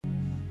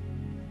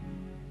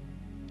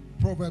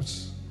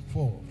Proverbs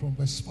 4 from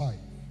verse 5.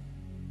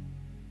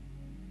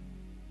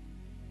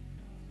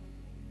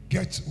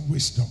 Get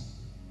wisdom.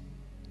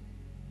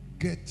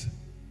 Get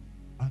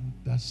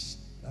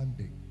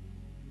understanding.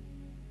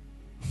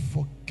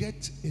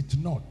 Forget it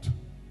not.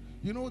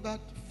 You know that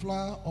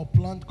flower or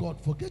plant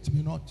called forget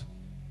me not?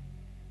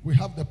 We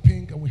have the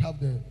pink and we have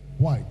the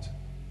white.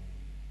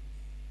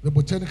 The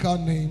botanical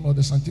name or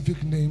the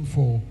scientific name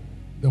for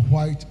the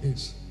white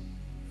is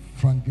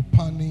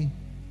Frangipani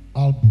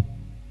albu.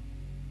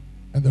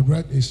 And the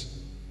red is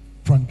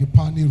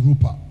Frangipani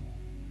rupa.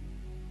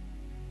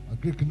 A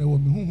Greek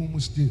name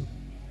still.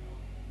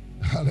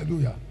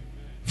 Hallelujah.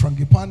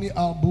 Frangipani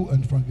albu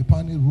and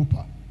Frangipani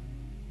rupa.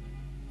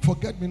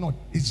 Forget me not.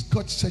 It's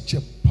got such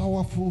a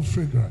powerful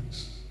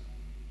fragrance.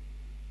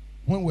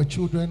 When we're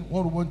children,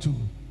 when we want to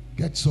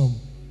get some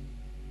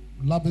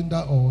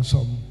lavender or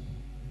some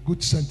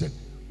good scented,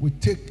 we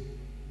take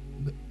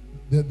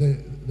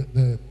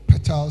the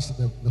petals,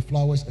 the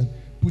flowers, and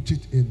put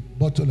it in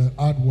bottle and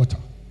add water.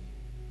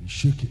 You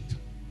shake it.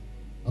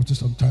 After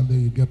some time,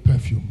 then you get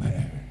perfume.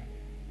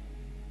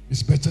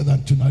 It's better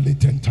than Tunale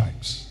 10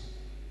 times.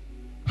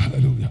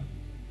 Hallelujah.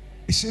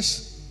 It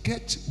says,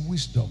 get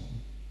wisdom,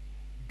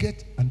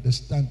 get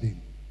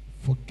understanding,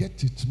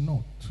 forget it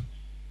not.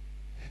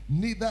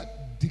 Neither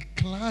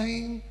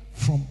decline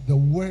from the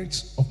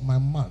words of my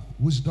mouth.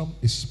 Wisdom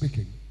is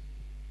speaking.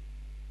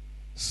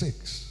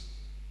 6.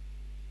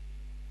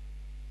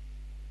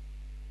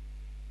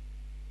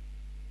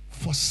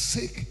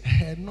 Forsake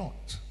her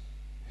not,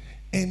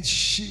 and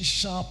she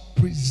shall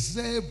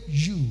preserve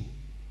you.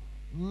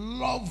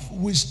 Love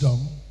wisdom,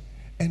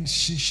 and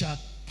she shall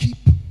keep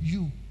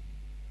you.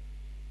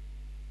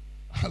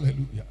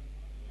 Hallelujah.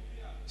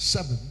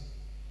 7.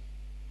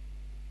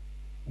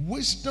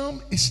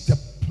 Wisdom is the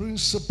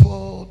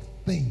principal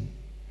thing.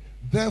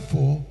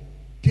 Therefore,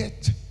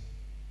 get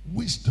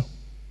wisdom.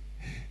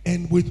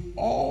 And with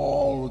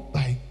all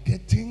thy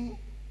getting,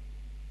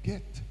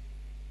 get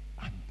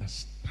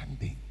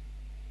understanding.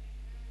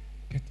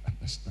 Get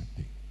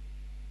understanding.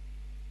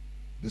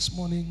 This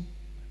morning,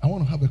 I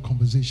want to have a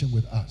conversation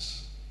with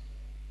us.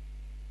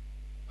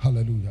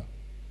 Hallelujah.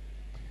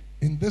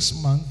 In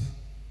this month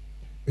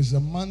is a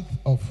month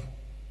of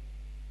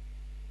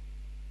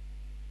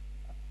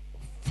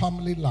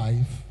family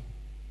life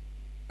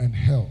and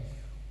health.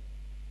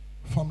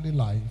 Family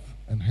life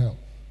and health.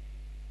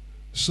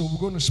 So we're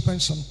going to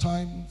spend some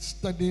time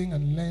studying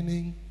and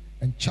learning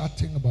and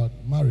chatting about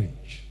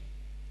marriage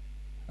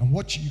and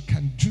what you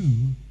can do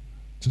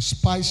to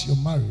spice your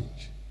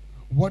marriage,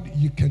 what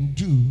you can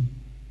do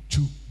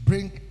to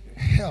bring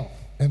health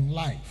and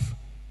life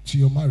to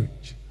your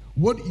marriage,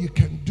 what you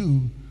can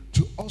do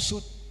to also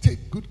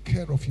take good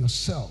care of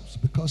yourselves,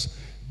 because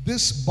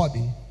this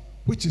body,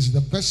 which is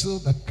the vessel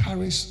that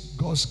carries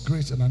God's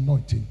grace and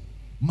anointing,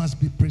 must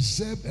be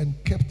preserved and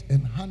kept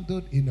and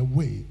handled in a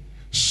way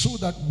so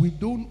that we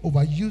don't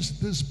overuse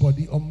this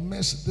body or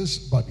mess this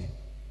body.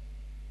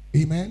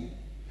 Amen.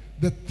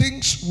 The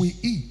things we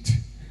eat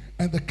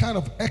and the kind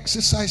of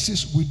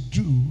exercises we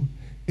do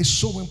is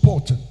so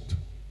important.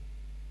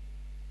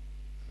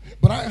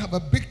 But I have a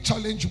big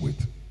challenge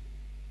with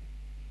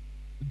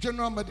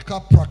general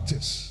medical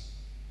practice.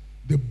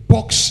 They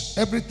box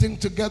everything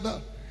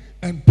together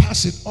and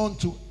pass it on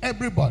to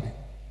everybody.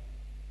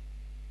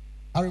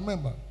 I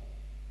remember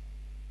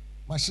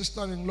my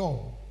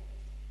sister-in-law,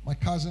 my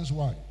cousin's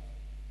wife,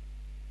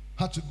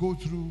 had to go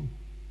through,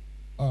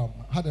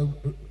 had a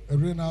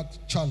renal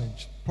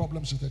challenge,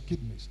 problems with her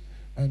kidneys,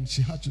 and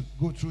she had to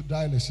go through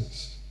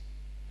dialysis.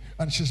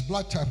 And she's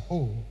blood type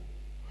O.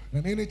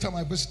 And anytime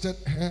I visited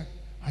her,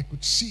 I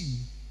could see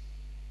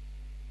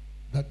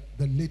that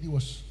the lady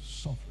was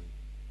suffering.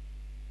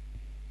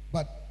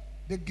 But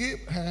they gave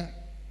her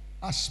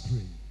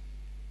aspirin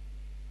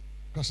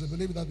because they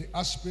believe that the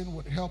aspirin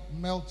would help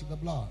melt the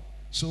blood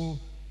so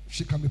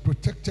she can be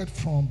protected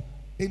from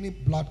any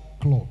blood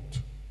clot.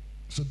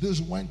 So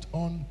this went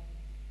on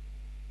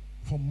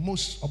for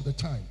most of the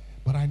time.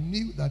 But I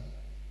knew that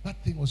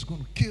that thing was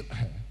going to kill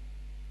her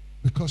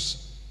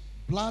because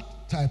blood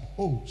type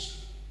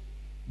O's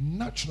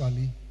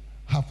naturally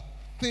have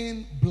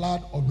thin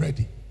blood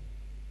already.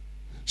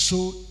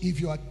 So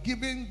if you are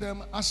giving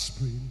them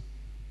aspirin,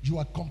 you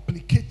are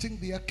complicating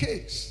their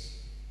case.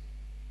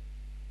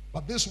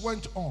 But this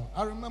went on.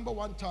 I remember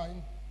one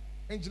time,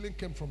 Angeline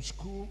came from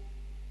school,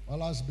 my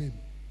last baby.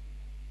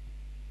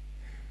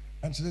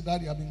 And she said,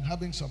 Daddy, I've been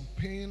having some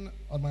pain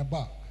on my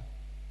back.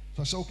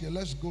 So I said, okay,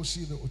 let's go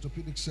see the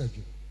orthopedic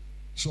surgeon.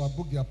 So I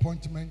booked the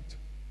appointment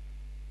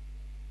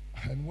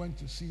and went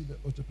to see the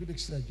orthopedic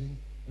surgeon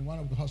in one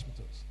of the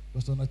hospitals. It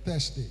was on a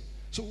Thursday.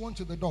 So we went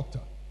to the doctor.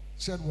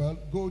 Said, well,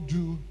 go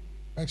do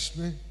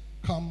x-ray,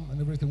 come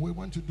and everything. We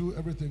went to do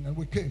everything and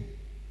we came.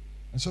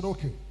 And said,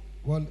 okay,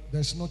 well,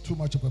 there's not too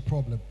much of a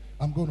problem.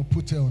 I'm going to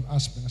put her on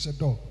aspirin. I said,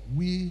 Doc,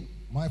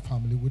 my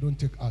family, we don't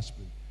take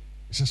aspirin.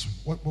 He says,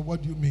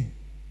 what do you mean?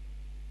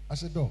 I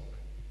said, Doc,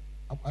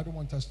 I don't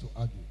want us to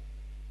argue.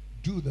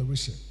 Do the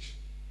research.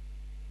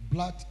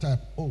 Blood type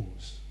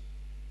O's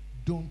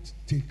don't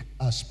take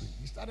aspirin.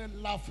 He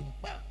started laughing.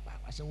 Bah, bah.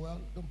 I said, well,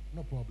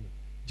 no problem.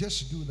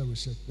 Just do the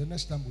research. The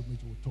next time we meet,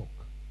 we'll talk.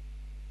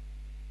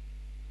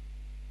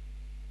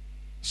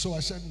 So I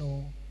said,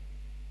 no,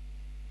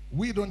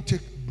 we don't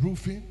take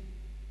brufen.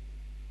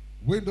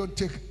 We don't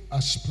take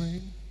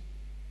aspirin.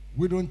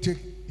 We don't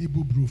take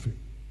ibuprofen.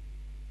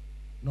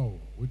 No,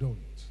 we don't.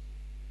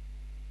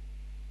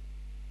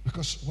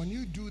 Because when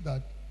you do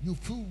that, you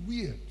feel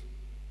weird.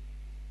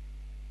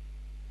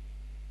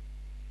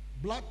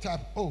 Blood type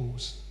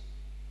O's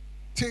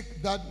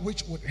take that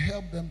which would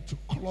help them to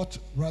clot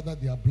rather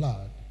their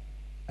blood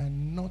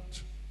and not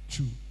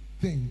to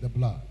thin the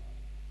blood.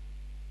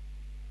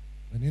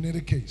 And in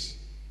any case,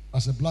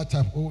 as a blood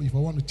type O, if I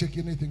want to take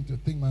anything to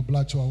thin my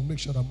blood so I will make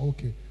sure I'm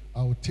okay,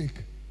 I will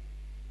take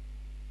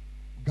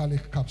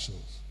garlic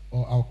capsules,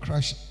 or I'll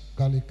crush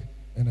garlic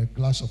in a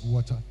glass of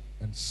water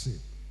and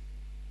sip.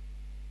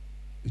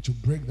 It will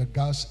break the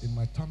gas in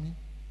my tummy.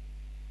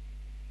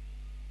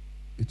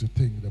 It will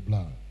thin the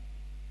blood.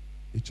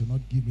 It will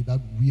not give me that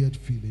weird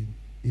feeling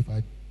if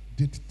I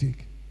did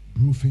take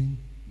brufen,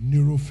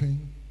 Nurofen,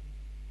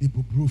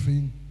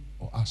 ibuprofen,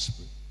 or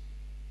aspirin.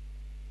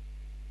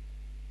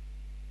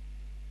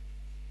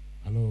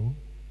 Hello?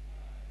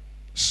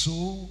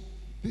 So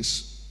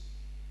this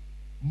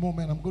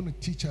moment I'm going to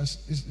teach us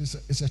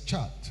is a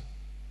chart.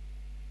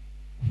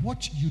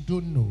 What you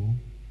don't know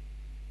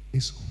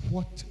is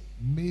what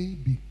may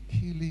be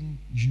killing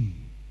you.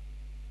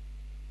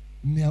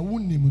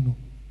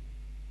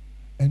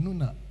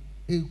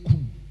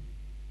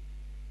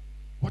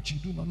 What you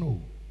do not know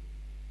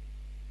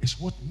is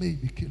what may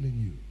be killing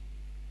you.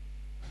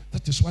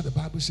 That is why the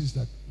Bible says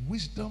that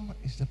wisdom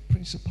is the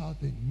principal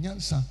thing.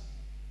 Nyansa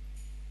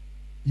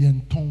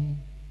yenton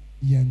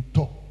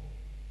yento.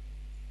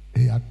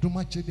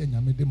 Adoma chede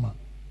nyamedema.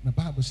 The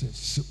Bible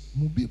says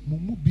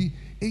mubi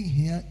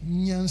ehia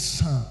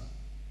nyansa.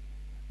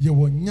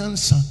 Yewo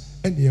nyansa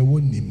and yewo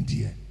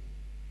nimdie.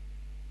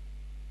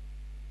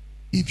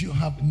 If you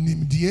have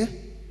nimdie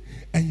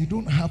and you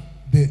don't have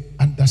the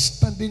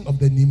understanding of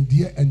the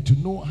nimdie and to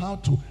know how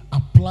to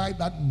apply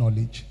that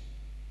knowledge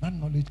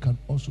can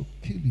also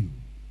kill you.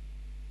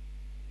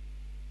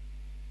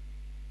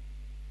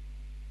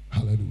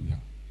 Hallelujah.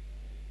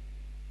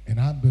 And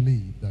I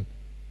believe that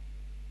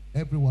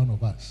every one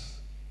of us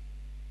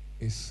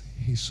is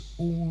his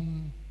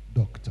own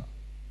doctor.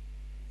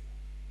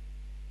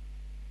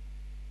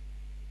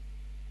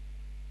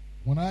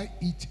 When I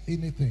eat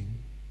anything,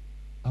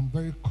 I'm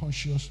very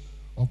conscious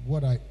of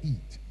what I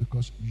eat,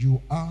 because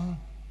you are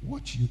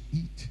what you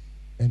eat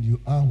and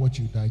you are what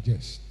you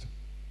digest.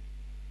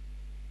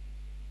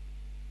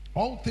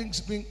 All things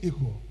being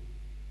equal,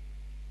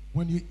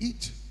 when you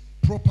eat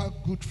proper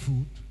good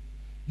food,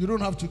 you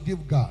don't have to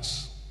give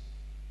gas.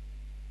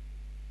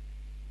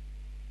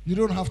 You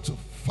don't have to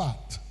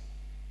fat.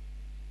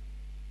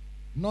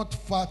 Not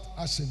fat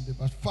as in,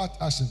 but fat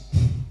as in.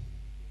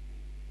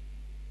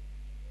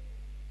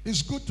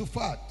 It's good to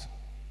fat.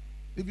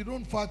 If you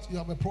don't fat, you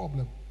have a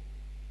problem.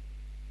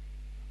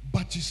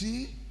 But you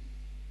see,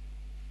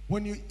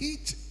 when you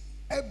eat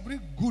every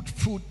good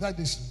food that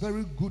is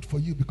very good for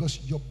you, because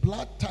your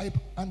blood type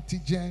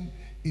antigen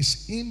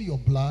is in your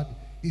blood,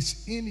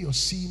 is in your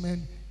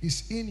semen,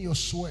 is in your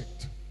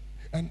sweat,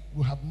 and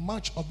you have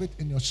much of it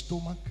in your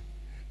stomach,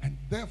 and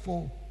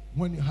therefore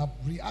when you have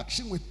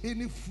reaction with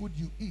any food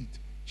you eat,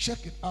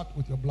 check it out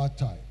with your blood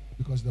type,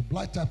 because the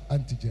blood type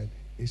antigen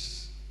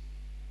is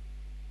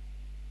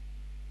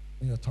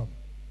in your tummy.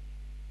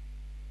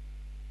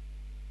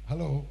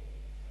 Hello?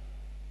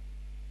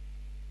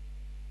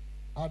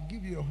 I'll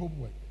give you a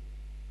homework.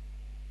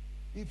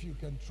 If you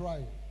can try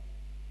it,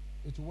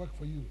 it will work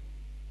for you.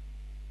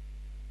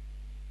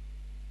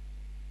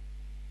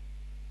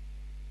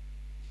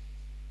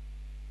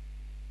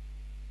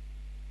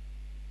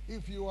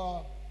 If you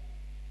are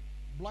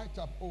blood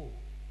type O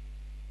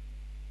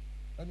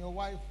and your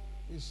wife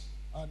is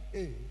an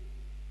A,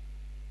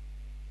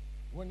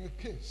 when you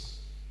kiss,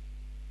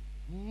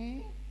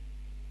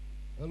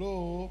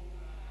 hello,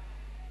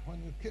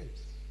 when you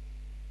kiss,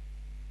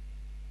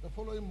 the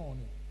following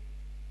morning,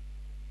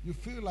 you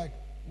feel like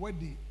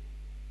wedi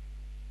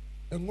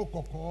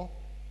engokoko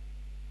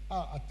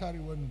atari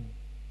wenu.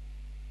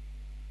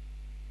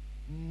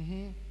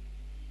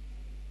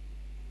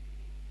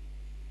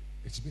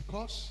 It's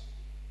because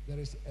there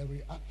is a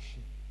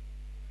reaction.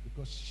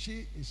 Because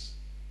she is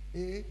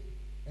A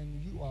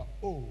and you are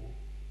O,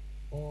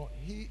 or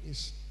he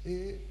is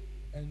A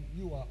and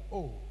you are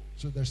O.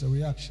 So there's a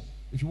reaction.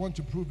 If you want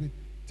to prove it,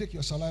 take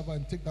your saliva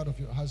and take that of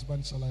your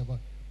husband's saliva,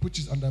 put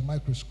it under a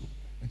microscope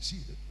and see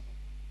it.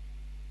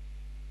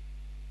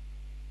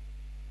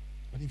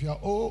 And if you are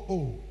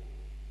O,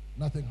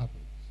 nothing happens.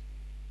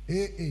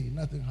 AA,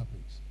 nothing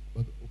happens.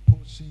 But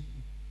opposing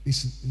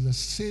is the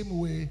same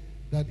way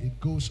that it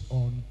goes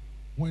on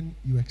when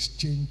you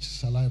exchange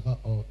saliva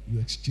or you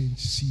exchange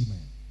semen.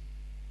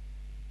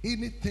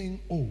 Anything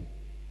O,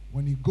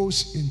 when it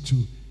goes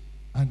into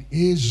an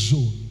A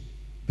zone,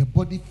 the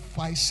body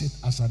fights it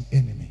as an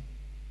enemy.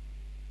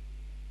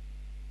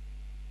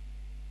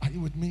 Are you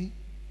with me?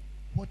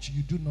 what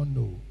you do not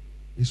know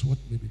is what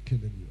may be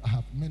killing you. I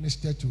have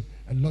ministered to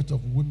a lot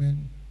of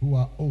women who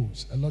are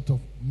O's, a lot of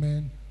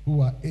men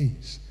who are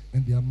A's,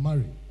 and they are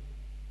married.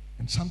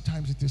 And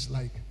sometimes it is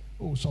like,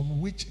 oh,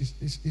 some witch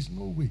is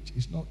no witch,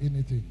 it's not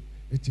anything.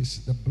 It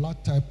is the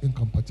blood type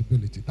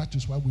incompatibility. That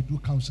is why we do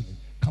counseling.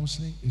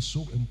 Counseling is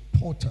so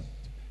important,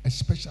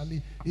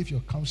 especially if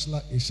your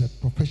counselor is a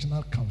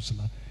professional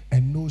counselor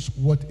and knows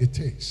what it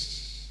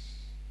is.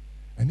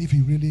 And if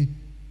he really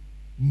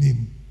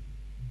named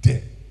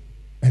there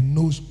and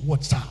knows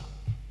what's up.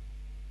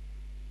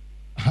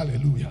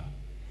 Hallelujah.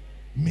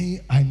 Me,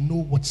 I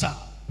know what's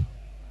up.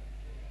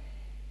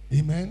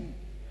 Amen.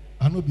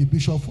 I not be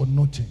bishop for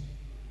nothing.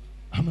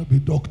 I not be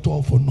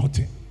doctor for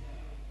nothing.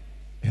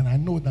 And I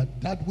know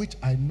that which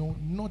I know,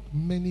 not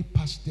many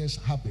pastors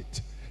have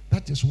it.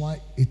 That is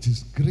why it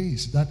is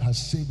grace that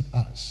has saved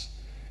us.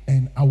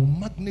 And I will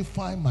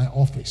magnify my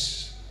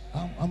office.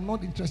 I'm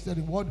not interested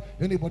in what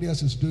anybody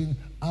else is doing.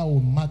 I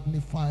will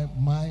magnify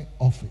my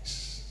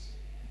office.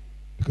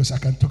 Because I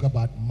can talk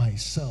about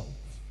myself.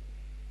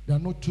 There are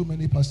not too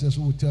many pastors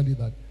who will tell you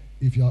that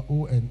if you are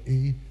O and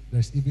A,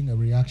 there's even a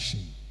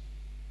reaction.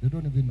 They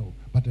don't even know.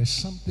 But there's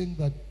something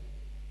that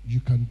you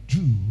can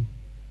do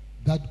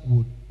that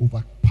would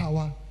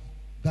overpower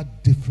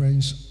that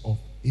difference of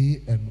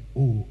A and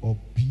O or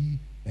B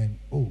and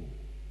O.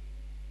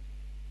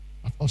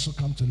 I've also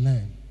come to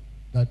learn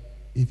that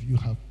if you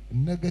have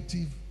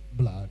negative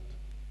blood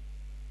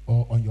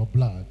or on your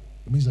blood,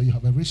 it means that you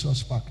have a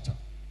resource factor.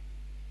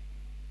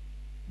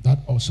 That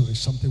also is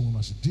something we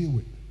must deal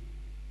with.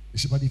 You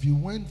see, but if you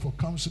went for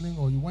counseling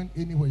or you went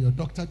anywhere, your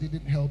doctor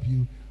didn't help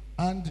you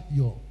and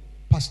your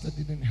pastor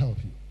didn't help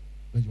you,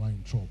 then you are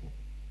in trouble.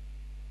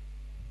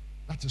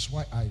 That is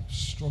why I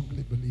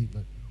strongly believe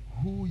that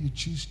who you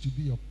choose to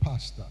be your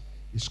pastor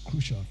is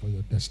crucial for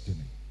your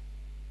destiny.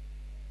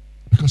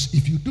 Because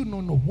if you do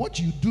not know, what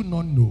you do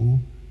not know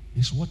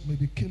is what may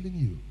be killing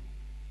you.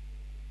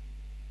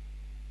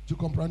 Tu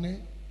comprenez?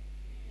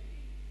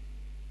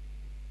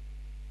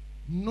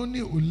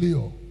 Noni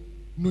uleo,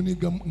 noni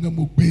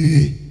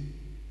ngamupe,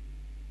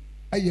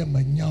 aye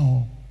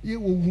manyao, ye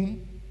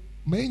wum,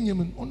 may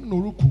nyemen on no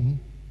rukum,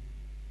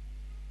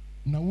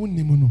 na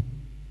wunimuno,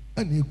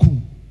 and ye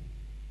kum,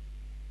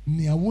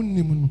 near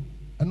wunimuno,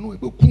 and no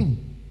ebe kum,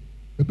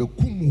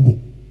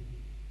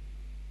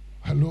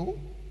 hello?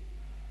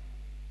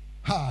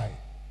 Hi.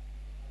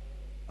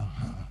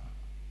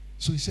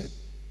 So he said,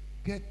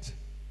 get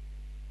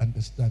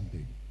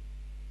understanding.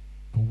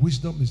 For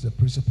wisdom is the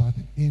principal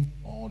thing. In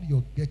all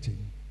you're getting,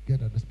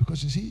 get understanding.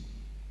 Because you see,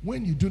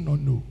 when you do not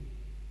know,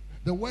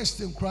 the worst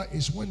thing cry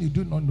is when you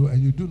do not know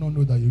and you do not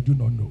know that you do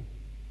not know.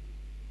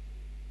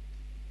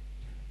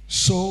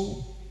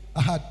 So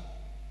I had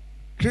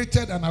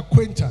created an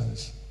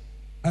acquaintance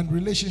and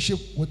relationship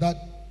with that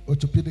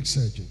orthopedic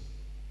surgeon.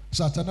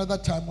 So at another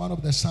time, one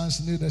of the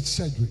sons needed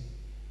surgery,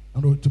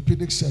 an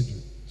orthopedic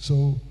surgery.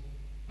 So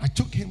I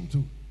took him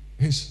to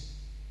his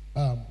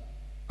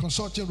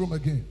consulting room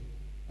again.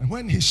 And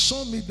when he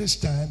saw me this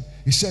time,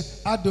 he said,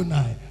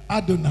 Adonai,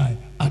 Adonai,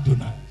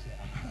 Adonai.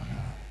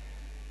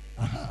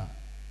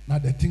 Now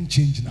the thing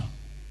changed now.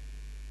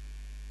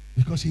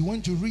 Because he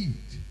went to read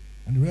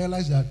and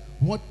realized that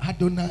what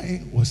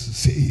Adonai was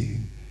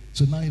saying.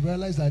 So now he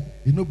realized that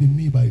it not be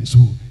me, but it's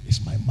who?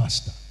 It's my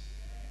master.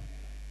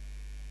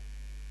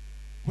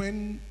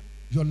 When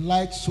your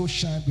light so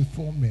shine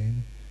before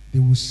men, they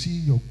will see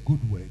your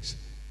good works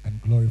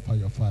and glorify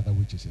your Father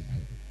which is in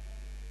heaven.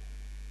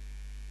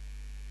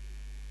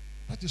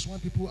 That is why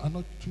people are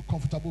not too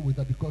comfortable with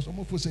that, because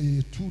almost people say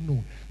you too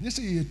no. They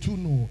say you too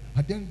no,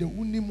 and then the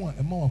only one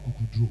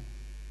draw.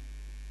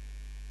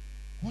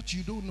 What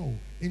you don't know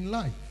in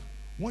life,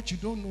 what you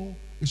don't know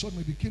is what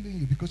may be killing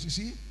you. Because you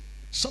see,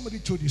 somebody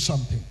told you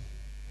something,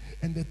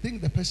 and the thing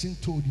the person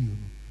told you,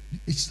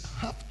 it's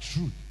half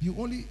truth. You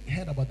only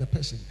heard about the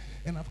person,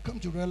 and I've come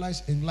to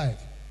realize in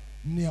life,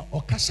 near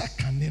okasa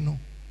kaneno,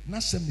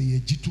 nasem ne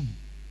yejitum.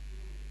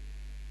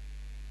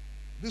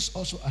 This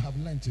also I have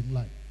learned in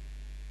life.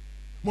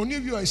 Many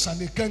of you are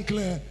Sunday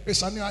Kenkle, a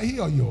Sunday I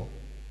hear you.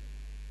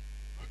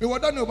 If I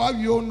don't know about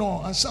you,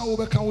 no, and some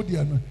over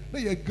Caudiano,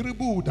 they are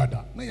gribu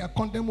dada, they are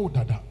condemn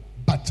dada,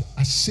 but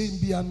a same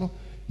piano,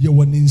 you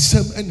want in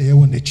some and you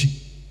want a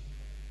cheat.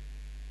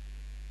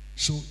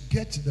 So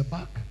get the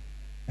back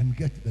and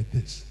get the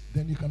this,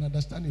 then you can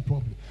understand it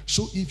properly.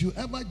 So if you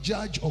ever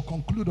judge or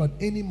conclude on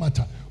any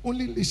matter,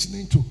 only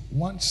listening to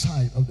one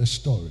side of the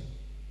story.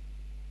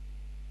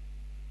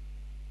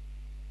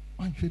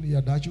 I'm feeling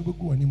your dad, you will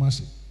go and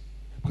you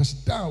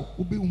because thou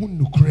will be who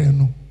no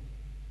crano.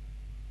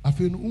 I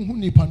feel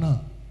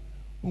unhunipana,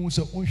 who was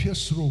a unshare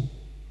slow,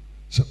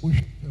 so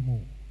unshemo.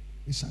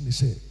 It's only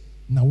say,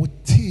 now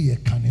what tea a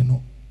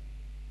canino,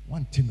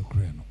 one tin no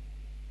crano.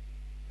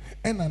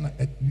 And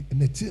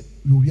a tea,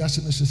 you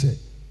yasin say,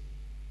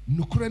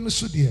 no crano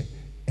so dear,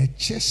 a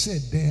chess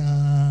said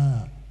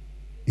there,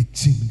 a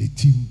team, the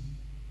team.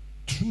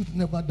 Truth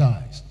never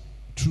dies,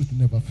 truth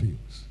never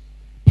fails.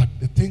 But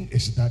the thing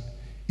is that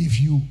if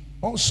you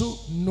also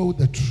know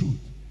the truth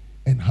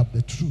and have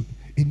the truth,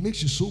 It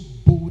makes you so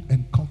bold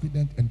and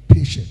confident and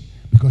patient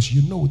because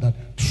you know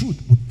that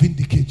truth would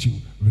vindicate you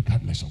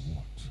regardless of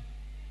what.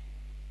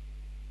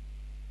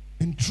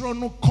 In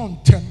Trono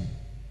contem,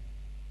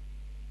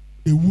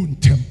 a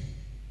wuntem,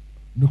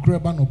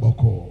 nukreba no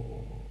boko.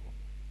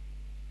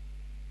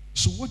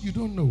 So what you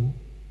don't know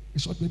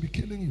is what may be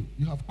killing you.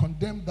 You have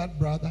condemned that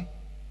brother,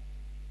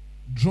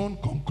 drawn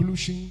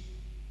conclusion,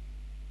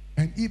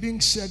 and even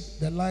said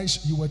the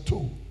lies you were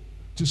told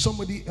to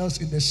somebody else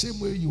in the same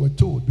way you were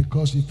told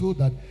because you feel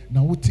that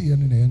now what.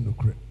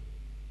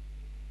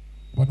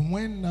 But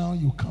when now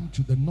you come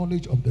to the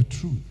knowledge of the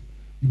truth,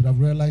 you would have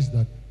realized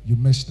that you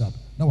messed up.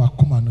 Now I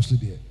come and say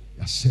there,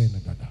 you're saying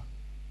that.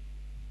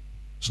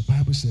 So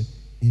Bible said,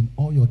 in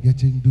all you're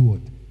getting, do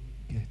what?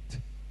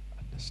 Get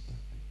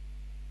understanding.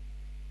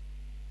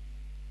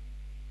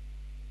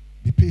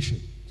 Be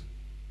patient.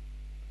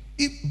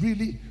 If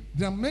really,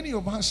 there are many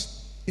of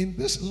us in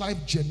this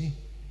life journey,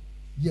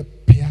 ye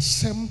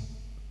peasem,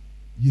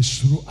 ye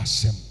suru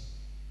asem.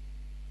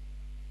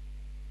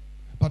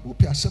 But who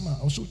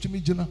peasema also to me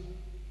jena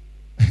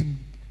and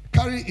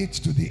carry it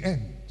to the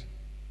end.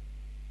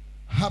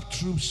 Half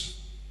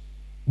truths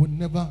will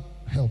never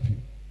help you.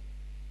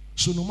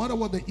 So no matter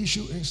what the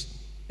issue is,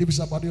 if it's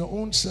about your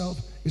own self,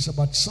 it's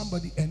about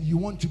somebody, and you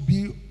want to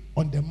be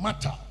on the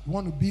matter, you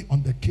want to be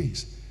on the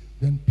case,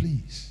 then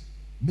please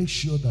make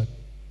sure that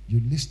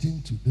you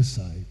listen to this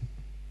side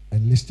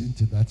and listen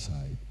to that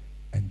side,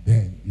 and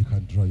then you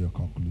can draw your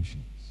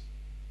conclusions.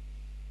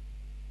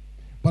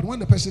 But when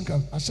the person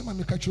comes, I say, "My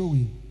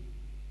kachowi,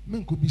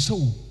 men could be so."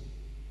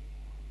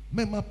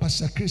 Mema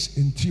Pastor Chris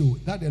into you,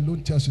 that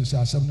alone tells you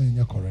say something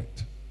you're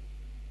correct.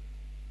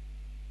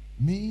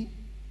 Me,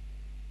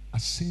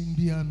 as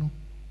Simbiano,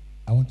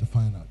 I want to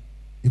find out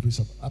if it's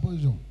a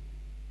opposition.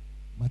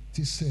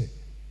 Matisse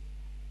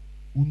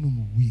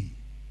unum we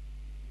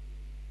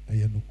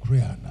ayano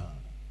creana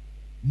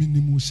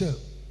minimuse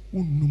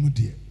unum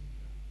dear.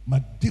 Ma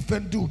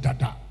different do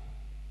dada.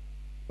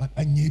 But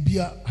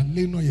anyebia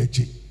aleno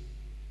yeche.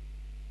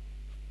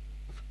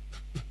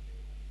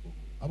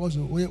 About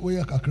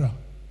where kakra.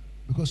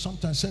 Because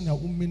sometimes send your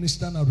own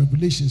minister and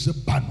revelations a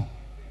bano.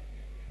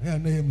 I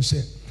know him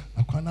say,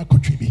 I cannot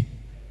contribute.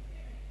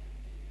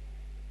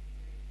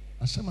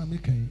 I said, my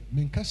making,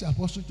 Minkasi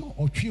Apostle John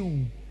or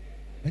Tune.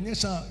 And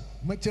yes, I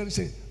might tell you,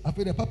 say, I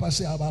feel the Papa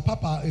say about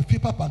Papa, if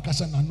people and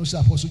Cassan and no say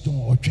Apostle John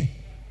or Tune.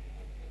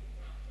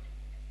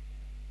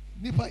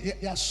 Nipa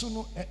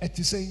Yasuno at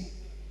the say,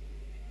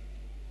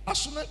 as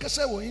soon as I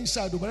say, we're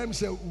inside, but I'm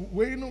saying,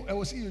 where you know, I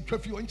was in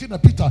traffic, into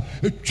Peter,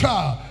 a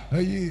child,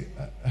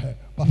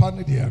 Papa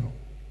Nidiano.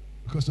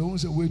 Because the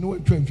ones that we know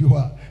what train you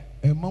are,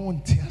 and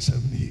Mount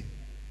Tiasav.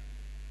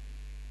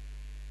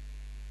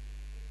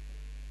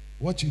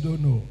 What you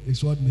don't know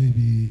is what may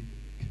be.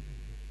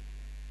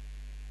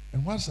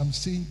 And once I'm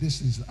saying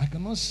this is, I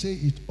cannot say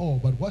it all,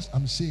 but what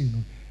I'm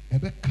saying,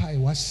 Ebe Kai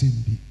was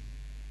Simbi.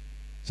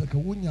 So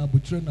Kawunya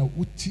Butrena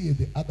Uti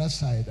the other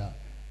side,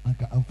 and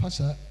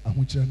Amfasa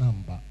Amutra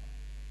number.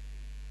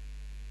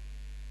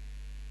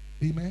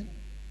 Amen.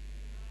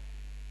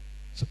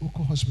 So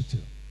Oko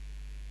Hospital.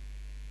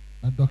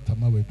 Na Dr.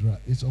 Mawedra.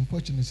 It's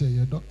unfortunate to say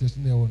your doctors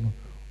in there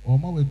or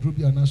Mawedru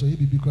be announced or he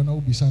be gonna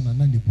be son and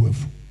nani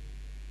buefu.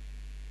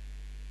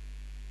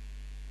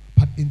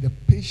 But in the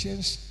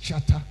patient's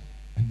charter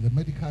and the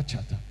medical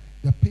charter,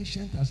 the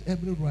patient has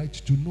every right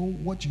to know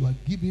what you are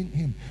giving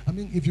him. I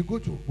mean, if you go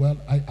to, well,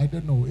 I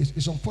don't know.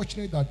 It's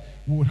unfortunate that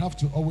we would have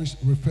to always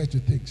refer to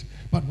things.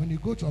 But when you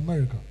go to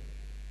America,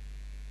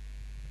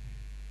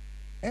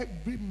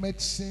 every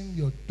medicine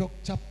your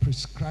doctor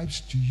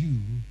prescribes to you,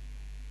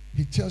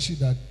 he tells you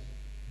that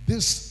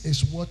this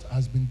is what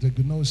has been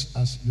diagnosed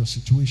as your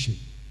situation.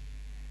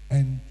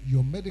 And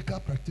your medical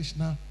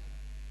practitioner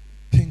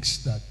thinks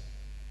that,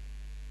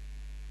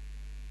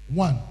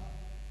 one,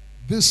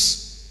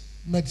 this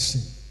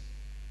medicine,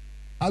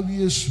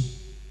 Awiesu,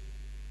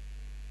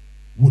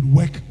 would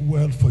work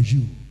well for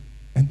you.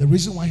 And the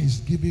reason why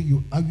he's giving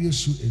you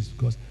Awiesu is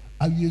because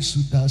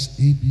Awiesu does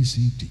A, B,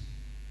 C, D.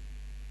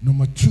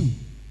 Number two,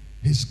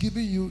 he's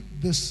giving you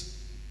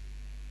this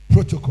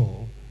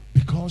protocol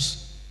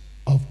because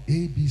of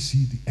A, B,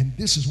 C, D. And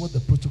this is what the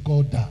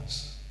protocol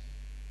does.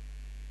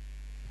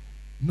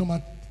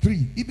 Number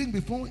three, even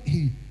before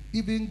he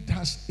even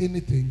does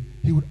anything,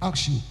 he would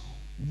ask you,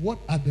 what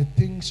are the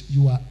things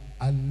you are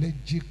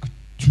allergic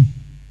to?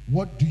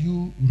 What do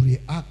you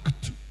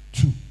react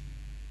to?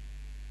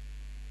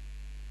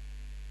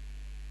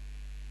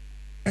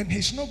 And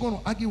he's not going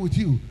to argue with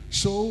you.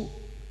 So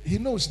he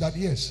knows that,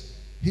 yes,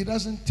 he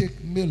doesn't take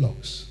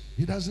Melox.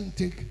 He doesn't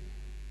take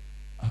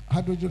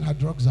hydrogen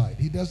hydroxide.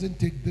 He doesn't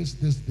take this.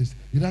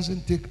 He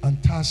doesn't take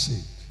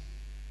antacid.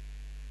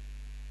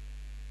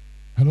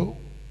 Hello?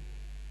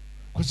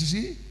 Because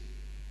you see,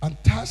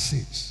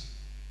 antacids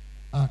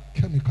are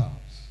chemicals.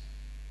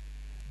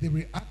 They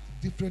react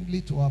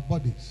differently to our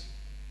bodies.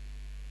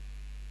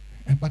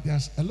 But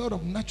there's a lot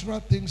of natural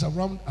things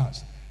around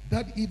us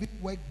that even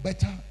work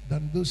better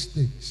than those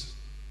things.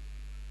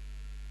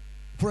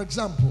 For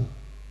example,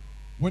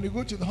 when you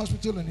go to the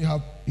hospital and you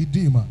have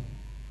edema,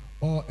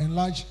 or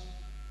enlarged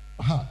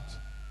heart,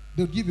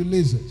 they'll give you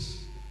lasers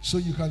so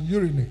you can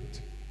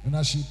urinate. And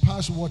as you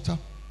pass water,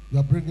 you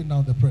are bringing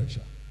down the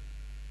pressure.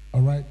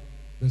 All right?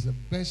 There's the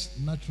best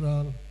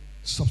natural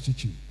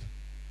substitute.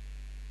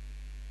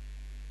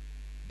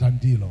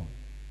 Dandelion.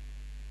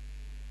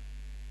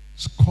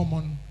 It's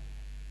common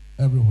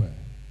everywhere.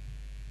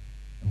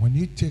 And when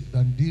you take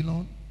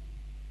dandelion,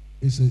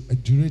 it's a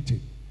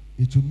diuretic.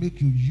 It will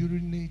make you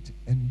urinate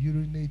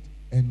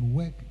and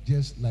work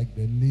just like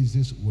the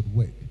lasers would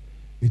work.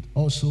 It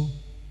also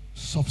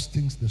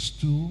softens the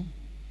stool.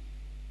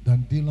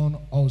 Dandelion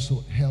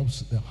also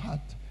helps the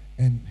heart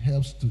and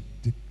helps to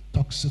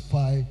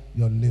detoxify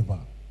your liver.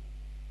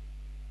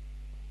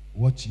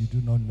 What you do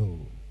not know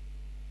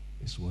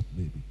is what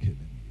may be killing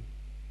you.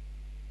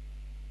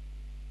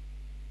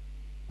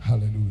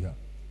 Hallelujah.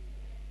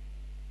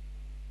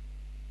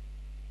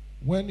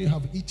 When you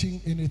have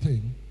eaten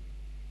anything,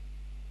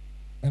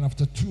 and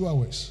after 2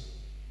 hours,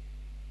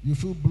 you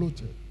feel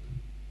bloated,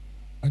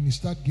 and you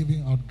start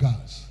giving out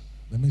gas,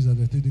 that means that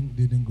the thing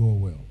didn't go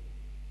well.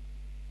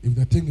 If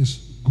the thing is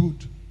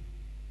good,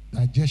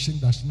 digestion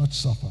does not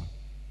suffer,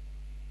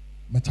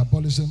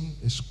 metabolism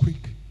is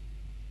quick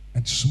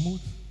and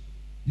smooth,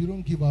 you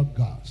don't give out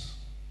gas.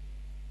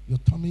 Your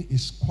tummy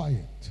is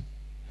quiet.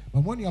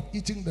 But when you have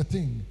eaten the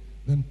thing,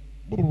 then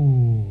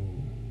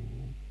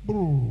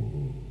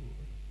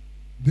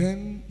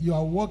then you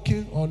are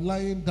walking or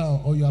lying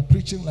down or you are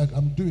preaching like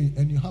I'm doing,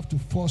 and you have to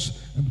force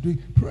and be doing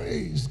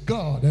praise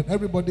God, and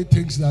everybody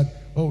thinks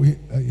that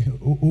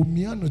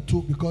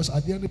too, because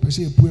at the end of the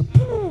day,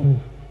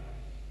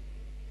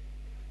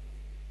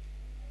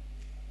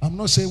 I'm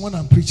not saying when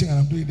I'm preaching and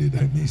I'm doing it,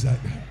 that means that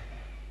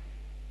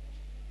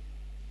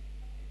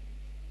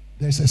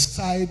there's a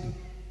side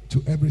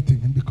to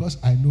everything. And because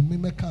I know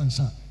me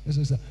cancer,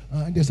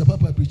 and there's a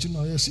papa preaching,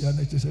 or yes, and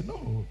they say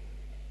no.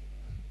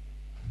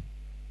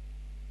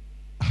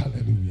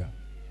 Hallelujah.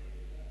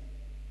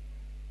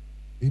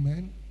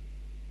 Amen.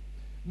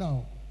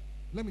 Now,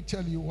 let me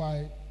tell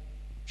you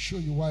show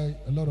you why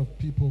a lot of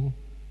people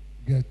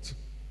get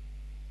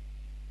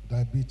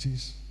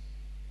diabetes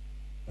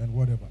and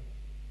whatever.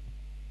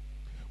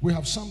 We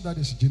have some that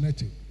is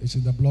genetic, it's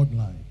in the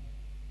bloodline.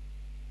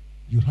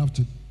 You have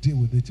to deal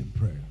with it in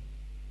prayer.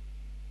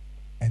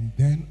 And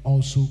then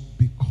also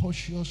be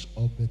cautious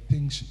of the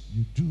things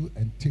you do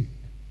and take.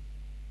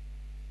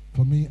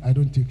 For me, I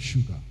don't take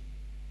sugar.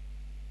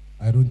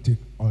 I don't take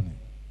honey.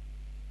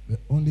 The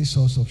only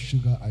source of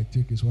sugar I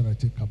take is when I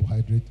take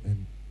carbohydrate,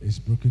 and it's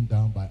broken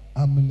down by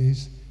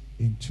amylase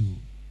into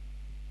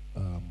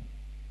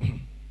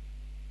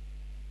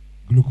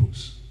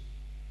glucose.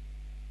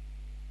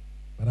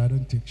 But I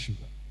don't take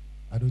sugar.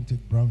 I don't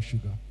take brown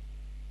sugar.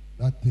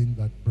 That thing,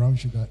 that brown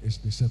sugar, is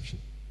deception.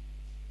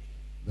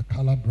 The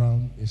color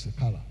brown is a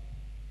color.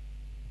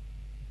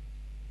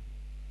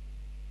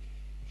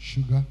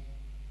 Sugar.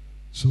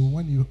 So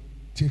when you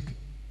take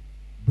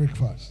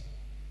breakfast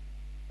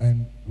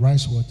and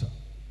rice water,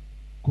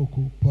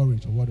 cocoa,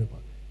 porridge, or whatever,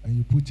 and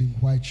you put in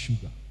white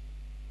sugar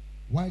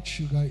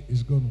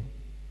is going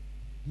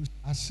to use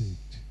acid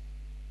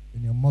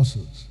in your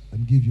muscles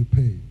and give you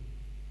pain.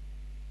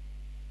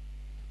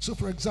 So,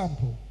 for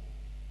example,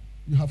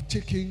 you have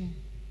taken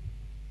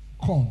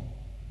corn,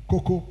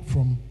 cocoa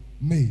from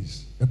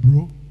maize,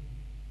 ebro,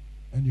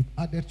 and you've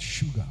added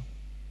sugar,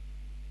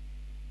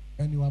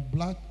 and you are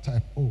blood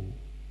type O.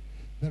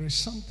 There is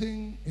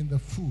something in the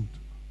food,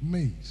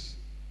 maize,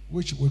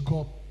 which we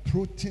call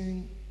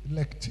protein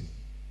lectin.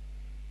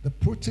 The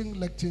protein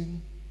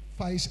lectin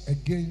fights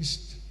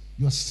against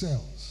your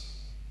cells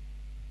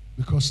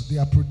because they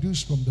are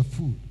produced from the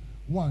food.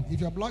 One,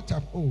 if you're blood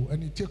type O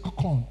and you take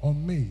corn or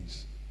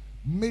maize,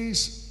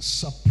 maize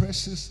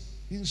suppresses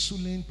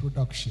insulin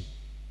production.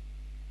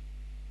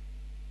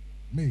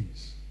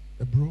 Maize,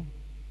 ebro,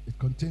 it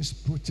contains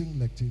protein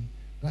lectin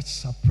that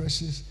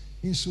suppresses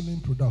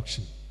insulin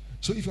production.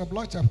 So if you're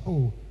blood type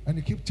O and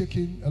you keep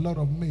taking a lot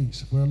of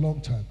maize for a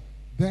long time,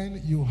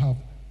 then you have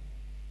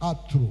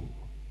arthritis.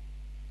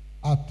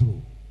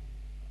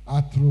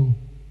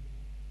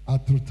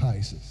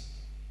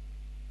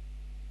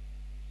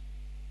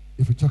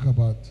 If we talk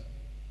about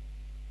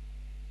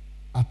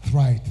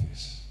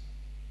arthritis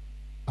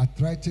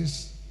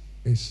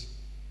is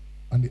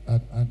an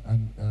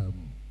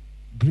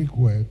Greek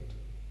word.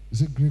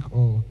 Is it Greek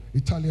or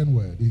Italian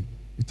word?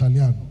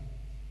 Italiano.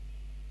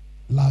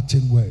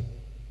 Latin word.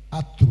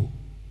 Arthro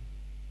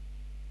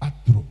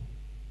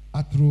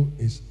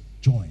is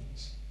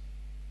joints.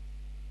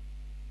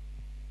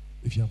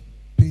 If you have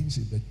pains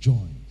in the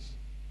joints,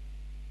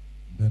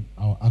 then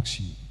I'll ask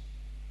you,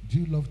 do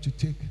you love to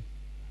take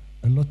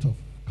a lot of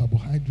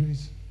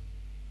carbohydrates?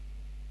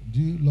 Do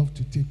you love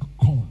to take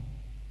corn?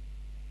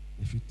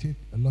 If you take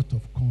a lot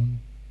of corn,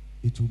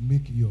 it will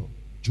make your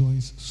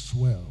joints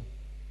swell,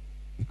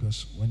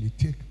 because when you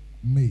take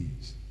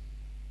maize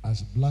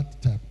as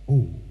blood type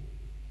O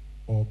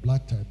or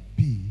blood type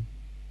B,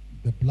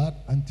 the blood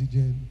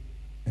antigen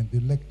and the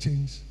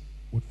lectins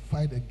would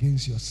fight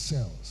against your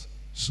cells,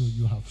 so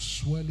you have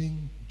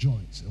swelling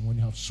joints. And when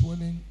you have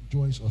swelling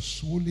joints or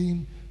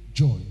swollen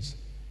joints,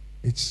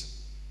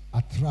 it's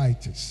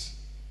arthritis,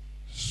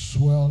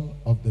 swell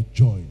of the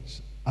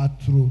joints,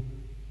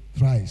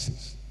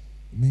 arthritis.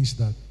 It means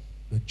that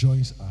the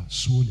joints are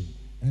swollen.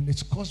 And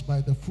it's caused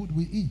by the food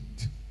we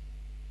eat.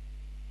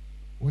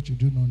 What you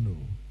do not know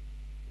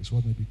is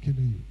what may be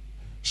killing you.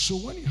 So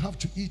when you have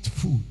to eat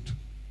food,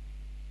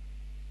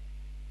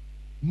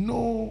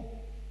 know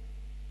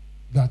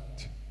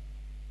that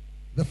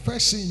the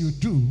first thing you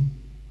do,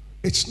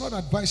 it's not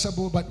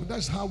advisable, but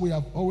that's how we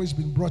have always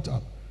been brought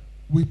up.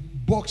 We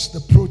box the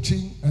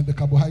protein and the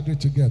carbohydrate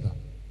together.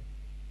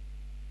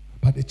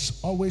 But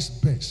it's always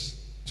best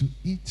to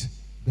eat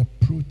the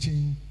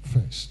protein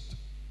first.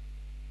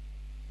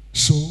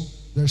 So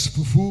there's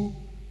fufu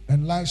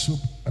and live soup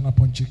and a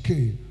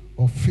ponchike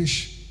or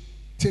fish.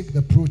 Take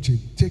the protein,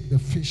 take the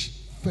fish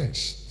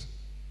first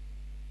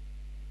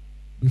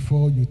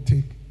before you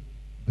take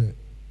the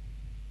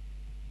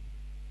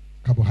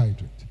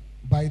carbohydrate.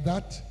 By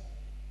that,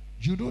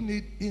 you don't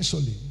need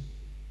insulin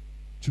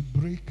to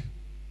break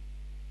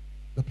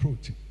the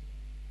protein.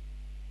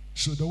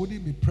 So there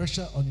wouldn't be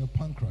pressure on your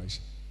pancreas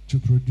to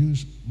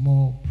produce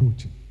more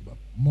protein,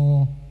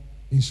 more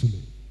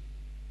insulin.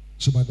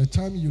 So by the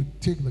time you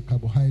take the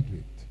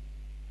carbohydrate,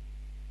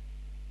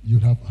 you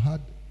have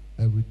had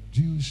a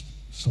reduced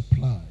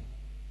supply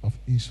of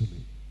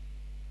insulin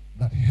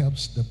that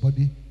helps the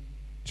body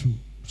to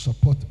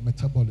support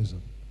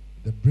metabolism,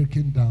 the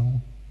breaking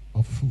down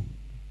of food.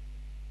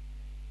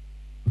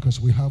 Because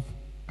we have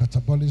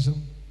catabolism,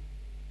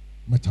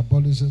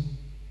 metabolism,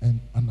 and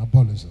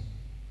anabolism.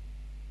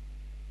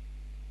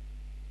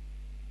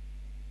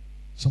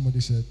 Somebody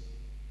said,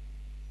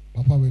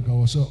 Papa we go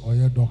also or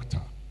your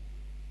doctor.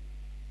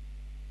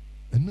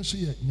 And no, so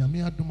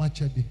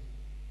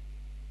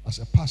as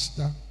a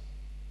pastor,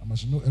 I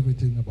must know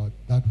everything about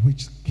that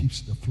which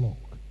keeps the flock.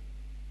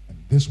 And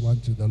this one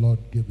to the Lord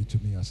gave it to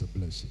me as a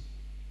blessing.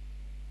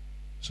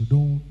 So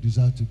don't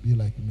desire to be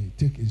like me.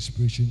 Take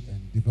inspiration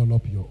and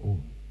develop your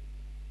own.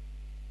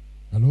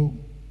 Hello?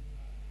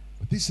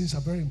 But these things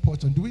are very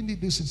important. Do we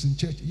need these things in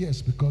church?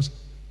 Yes, because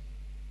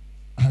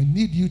I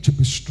need you to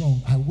be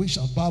strong. I wish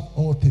above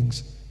all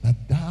things that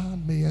thou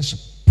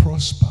mayest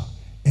prosper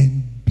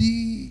and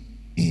be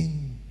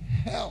in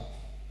health,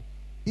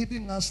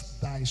 even as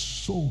thy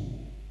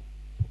soul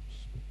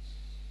prospers.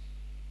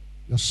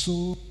 Your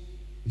soul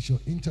is your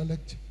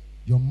intellect,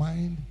 your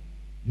mind,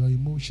 your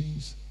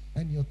emotions,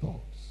 and your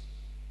thoughts.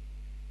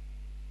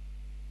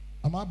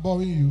 Am I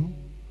boring you?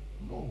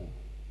 No.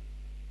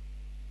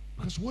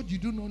 Because what you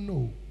do not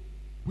know,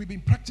 we've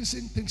been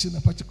practicing things in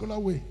a particular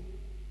way.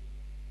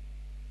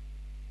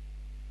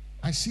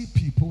 I see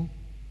people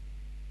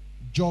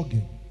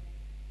jogging,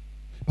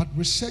 but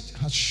research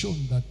has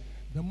shown that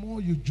the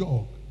more you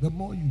jog,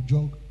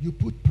 you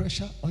put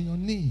pressure on your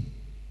knee.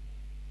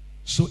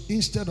 So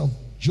instead of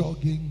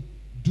jogging,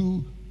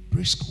 do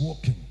brisk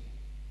walking.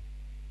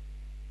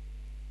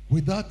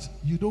 With that,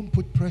 you don't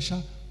put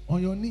pressure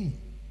on your knee.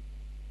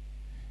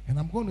 And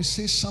I'm going to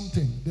say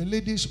something. The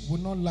ladies will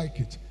not like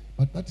it,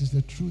 but that is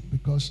the truth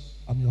because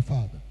I'm your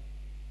father.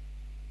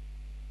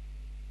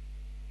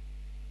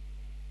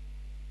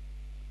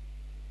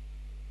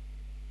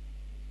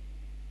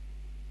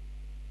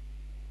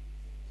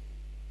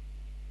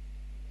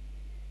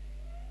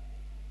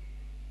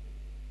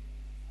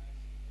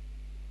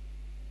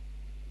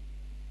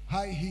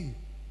 High heel.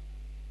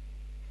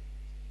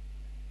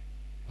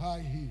 High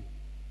heel.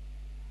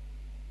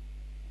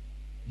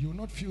 You will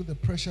not feel the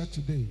pressure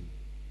today,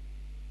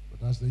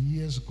 but as the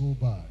years go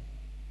by,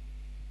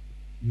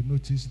 you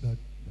notice that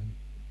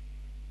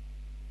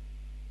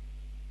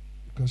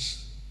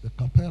because the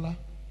capella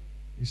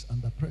is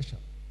under pressure.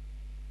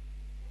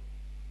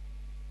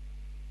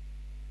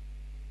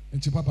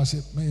 And Papa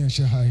said, "May I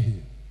share high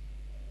heel?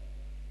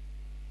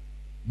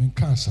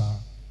 Minkasa."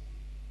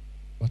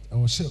 But I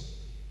will say,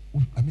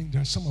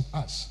 there are some of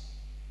us.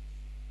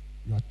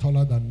 You are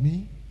taller than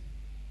me.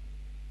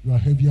 You are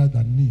heavier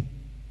than me.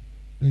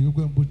 Then you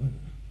go and put.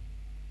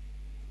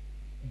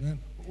 Then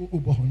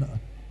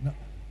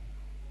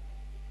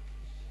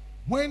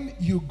when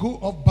you go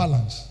off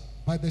balance,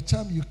 by the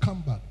time you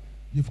come back,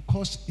 you've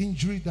caused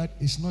injury that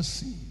is not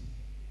seen.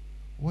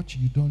 What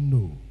you don't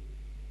know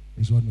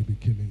is what may be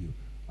killing you.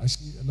 I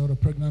see a lot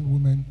of pregnant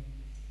women.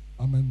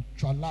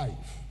 Try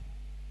life.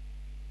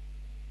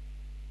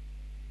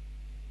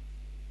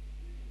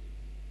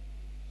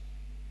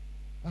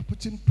 Are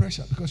putting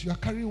pressure because you are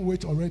carrying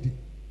weight already.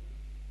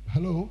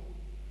 Hello?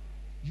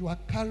 You are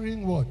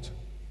carrying what?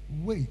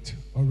 Weight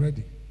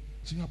already.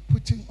 So you are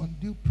putting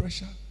undue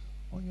pressure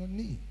on your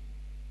knee.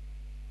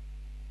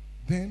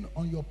 Then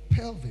on your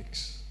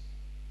pelvics.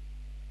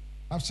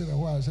 After a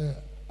while, I say,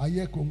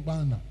 Aye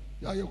kumbana.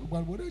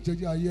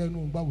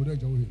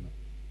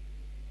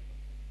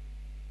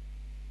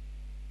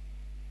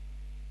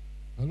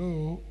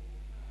 Hello?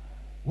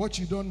 What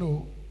you don't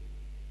know.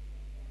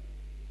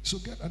 So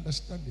get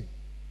understanding.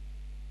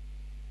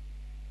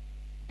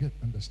 Get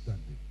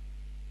understanding.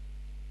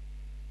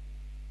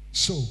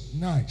 So,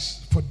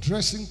 nice. For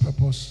dressing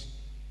purpose,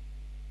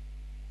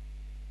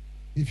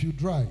 if you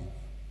drive,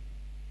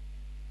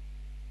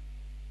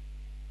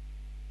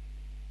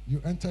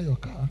 you enter your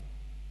car,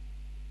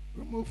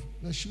 remove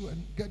the shoe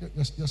and get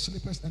your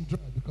slippers and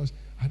drive, because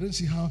I don't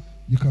see how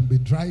you can be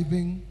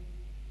driving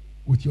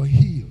with your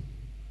heel.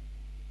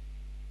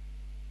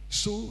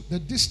 So the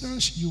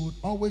distance you would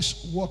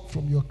always walk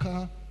from your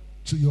car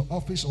to your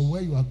office or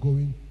where you are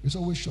going is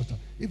always shorter.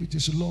 If it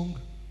is long,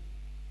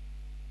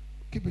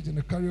 keep it in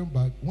the carry-on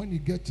bag. When you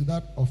get to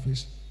that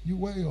office, you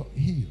wear your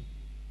heel.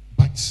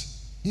 But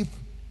if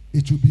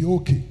it will be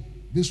okay,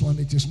 this one,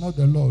 it is not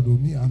the Lord or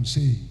me, I'm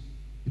saying,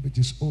 if it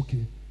is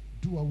okay,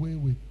 do away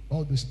with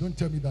all this. Don't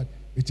tell me that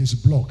it is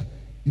blocked.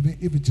 Even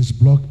if it is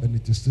blocked and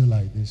it is still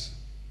like this,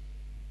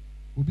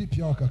 Ubi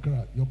Pia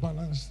Kakra, your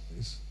balance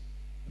is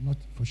not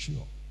for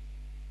sure.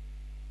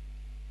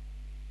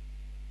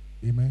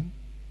 Amen.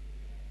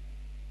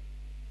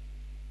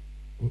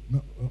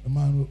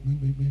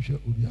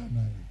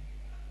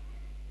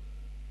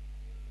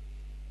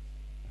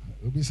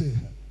 Obi say,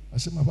 I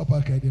say my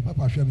papa kaide,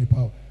 papa share me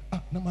power.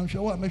 Na man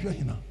share what me share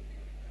hina.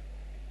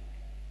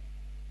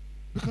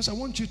 Because I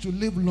want you to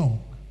live long.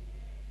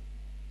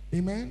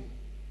 Amen.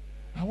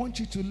 I want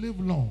you to live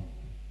long.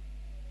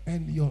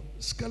 And your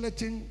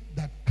skeleton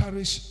that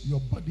carries your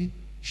body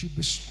should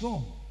be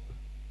strong.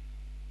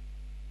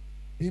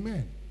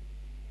 Amen.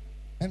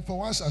 And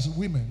for us as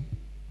women,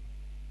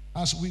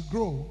 as we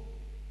grow,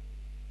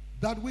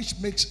 that which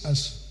makes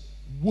us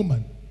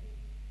woman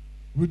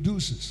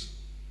reduces.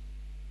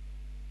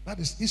 That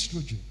is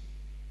estrogen.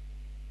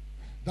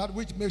 That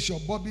which makes your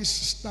body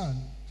stand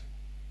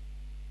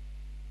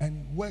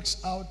and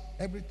works out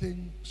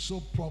everything so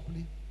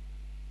properly,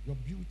 your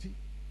beauty,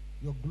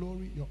 your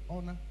glory, your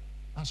honor.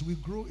 As we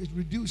grow, it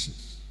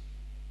reduces.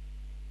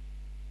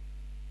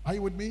 Are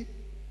you with me?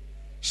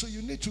 So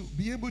you need to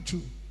be able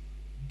to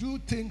do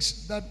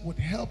things that would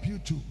help you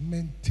to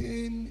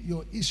maintain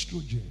your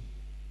estrogen.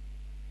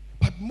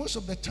 But most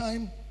of the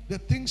time, the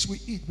things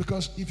we eat,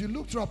 because if you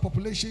look through our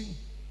population,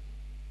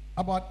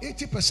 about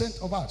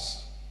 80% of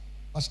us,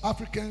 as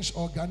Africans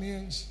or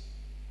Ghanaians,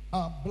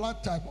 are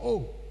blood type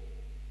O.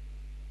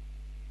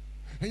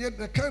 And yet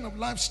the kind of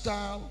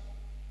lifestyle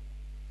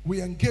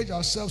we engage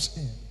ourselves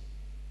in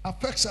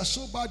affects us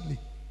so badly.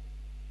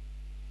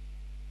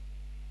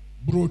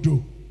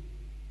 Brodo.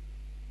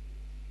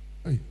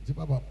 Hey,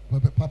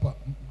 Papa,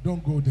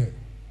 don't go there.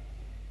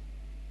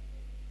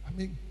 I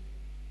mean,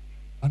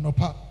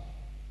 Anopa,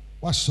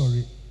 what's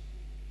sorry?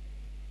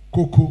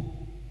 Coco,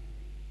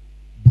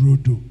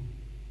 Brodo,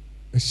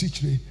 a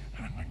citre.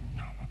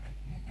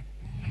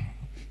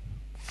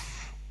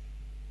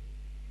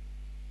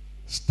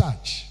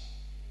 Starch.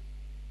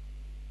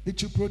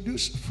 It will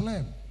produce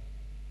phlegm.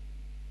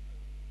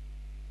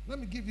 Let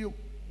me give you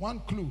one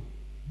clue.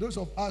 Those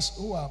of us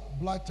who are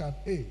blood type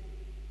A,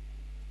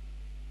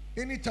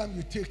 anytime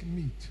you take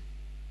meat,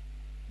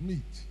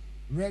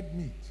 red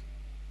meat,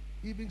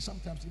 even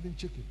sometimes even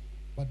chicken,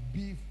 but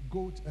beef,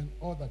 goat, and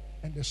all that,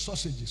 and the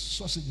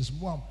sausages,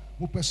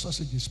 mupe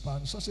sausages,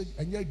 pan, sausage,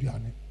 and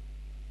yediane,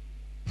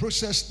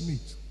 processed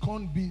meat,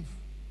 corned beef,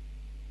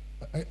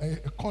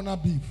 corner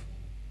beef,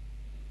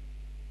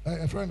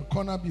 a friend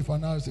corner beef,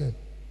 and I say,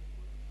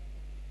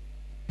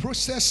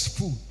 processed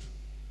food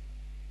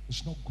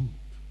is not good.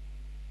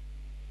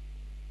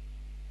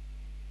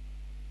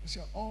 These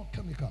are all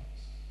chemicals.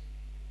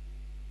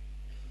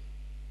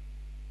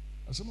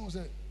 As someone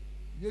said,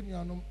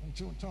 "Yenianom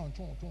until town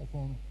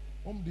phone.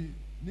 The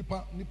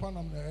nipa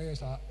nam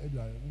is our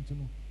area.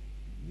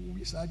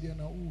 We said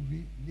now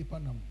we nipa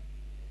nam.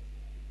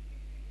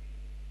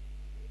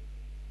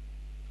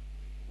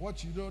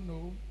 What you don't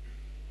know."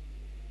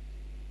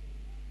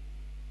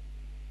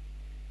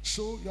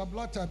 So your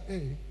blood type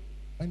A,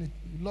 and you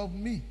love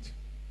meat,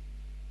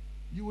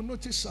 you will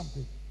notice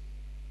something.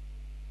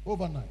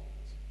 Overnight,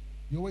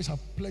 you always have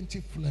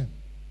plenty phlegm.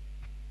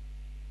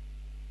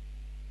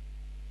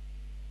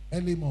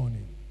 Early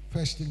morning,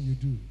 first thing you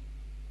do,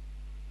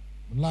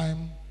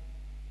 lime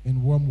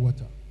in warm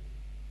water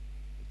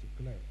to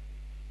clear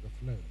the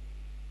phlegm,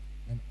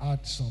 and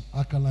add some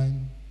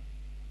alkaline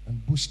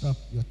and boost up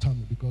your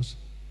tummy, because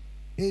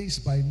A's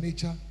by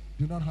nature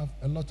do not have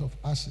a lot of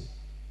acid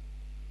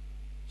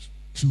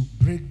to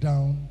break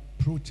down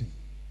protein,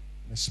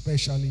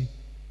 especially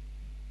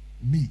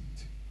meat.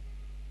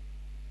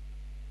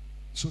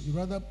 So it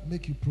rather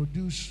make you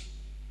produce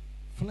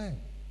phlegm.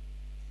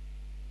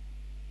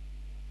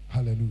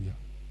 Hallelujah.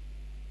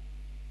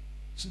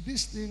 So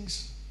these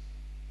things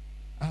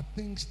are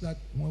things that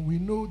when we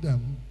know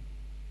them,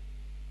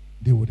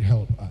 they would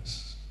help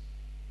us.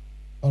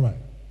 All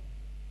right.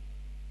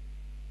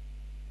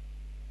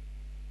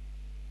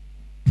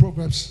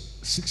 Proverbs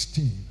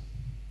 16,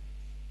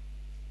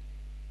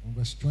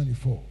 verse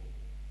 24.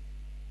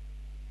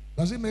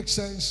 Does it make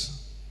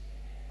sense?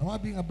 Am I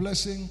being a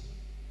blessing?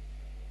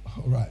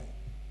 All right.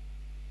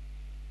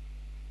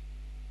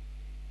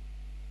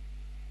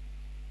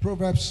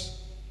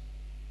 Proverbs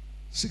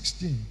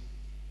 16.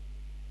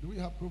 Do we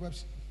have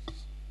Proverbs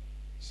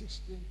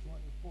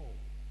 16:24?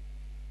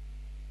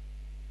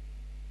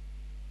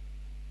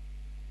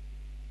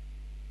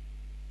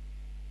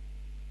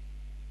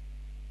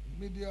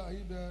 Media, are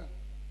you there?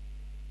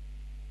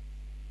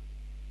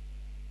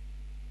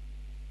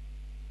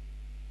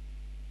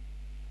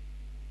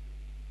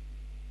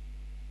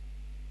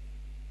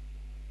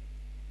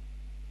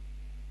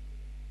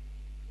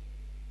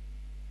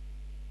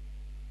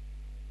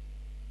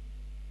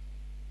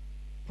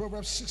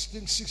 Proverbs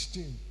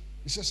 16:16.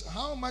 It says,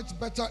 how much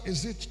better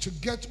is it to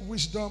get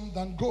wisdom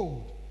than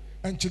gold,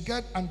 and to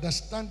get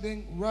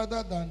understanding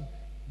rather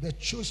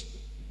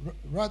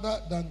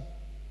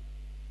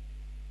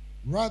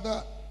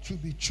to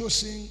be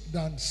chosen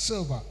than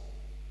silver.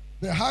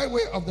 The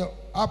highway of the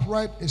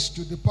upright is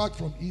to depart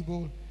from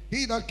evil.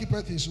 He that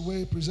keepeth his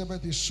way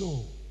preserveth his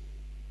soul.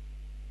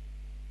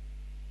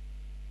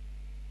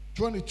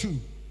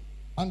 22.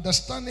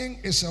 Understanding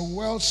is a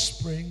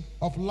wellspring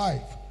of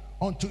life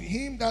unto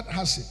him that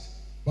has it,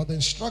 but the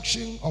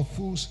instruction of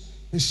fools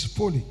is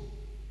folly.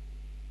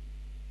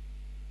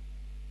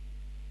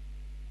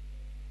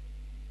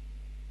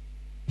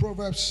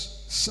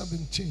 Proverbs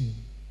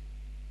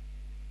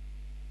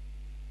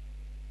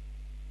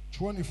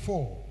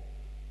 17:24.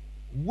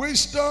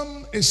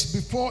 Wisdom is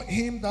before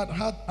him that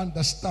hath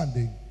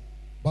understanding,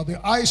 but the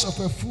eyes of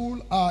a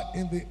fool are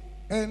in the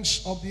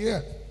ends of the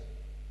earth.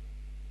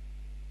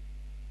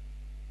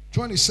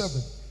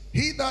 27.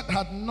 He that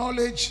hath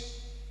knowledge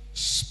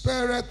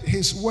spareth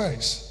his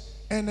words,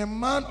 and a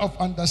man of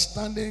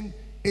understanding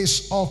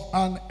is of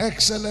an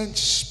excellent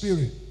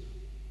spirit.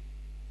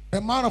 A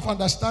man of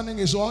understanding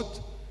is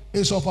what?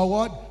 Is of a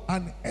what?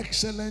 An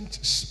excellent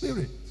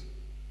spirit.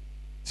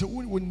 So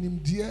when him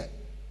dear,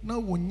 now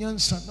when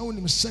yansa, now when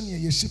him sanya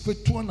yesife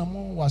tuana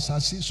mo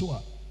wasasi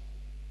soa,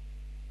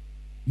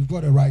 you've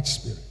got a right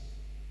spirit.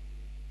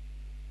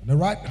 And the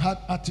right heart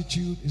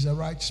attitude is a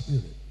right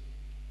spirit.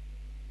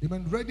 You've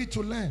been ready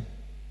to learn.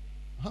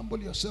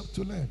 Humble yourself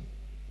to learn.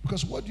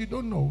 Because what you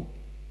don't know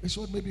is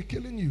what may be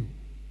killing you.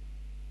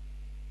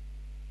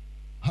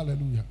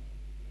 Hallelujah.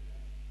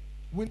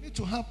 We need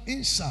to have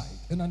insight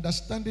and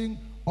understanding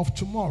of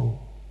tomorrow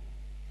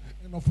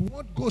and of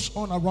what goes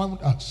on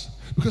around us.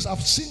 Because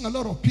I've seen a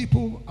lot of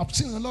people, I've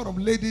seen a lot of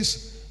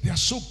ladies, they are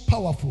so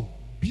powerful,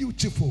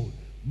 beautiful,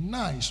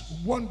 nice,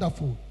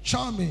 wonderful,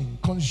 charming,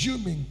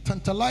 consuming,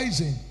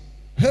 tantalizing.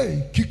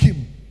 Hey, kick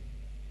him.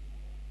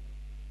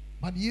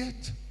 But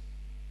yet,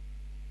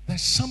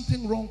 there's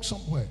something wrong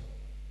somewhere.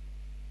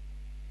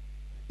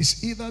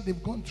 It's either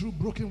they've gone through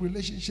broken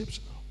relationships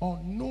or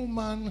no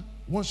man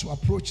wants to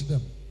approach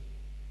them.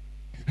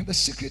 And the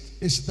secret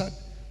is that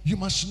you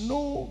must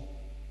know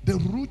the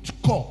root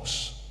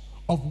cause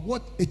of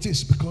what it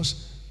is,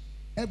 because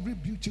every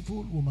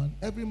beautiful woman,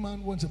 every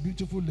man wants a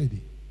beautiful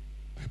lady.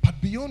 But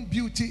beyond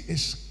beauty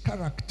is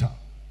character.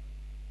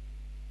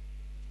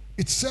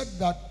 It said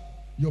that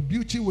your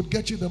beauty would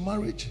get you the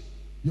marriage,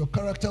 your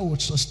character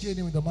would sustain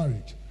you in the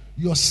marriage.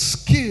 Your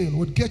skill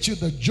would get you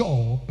the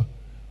job,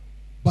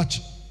 but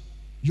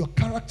your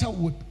character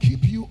would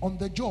keep you on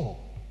the job.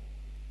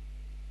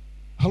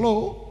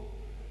 Hello?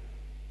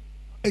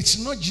 It's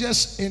not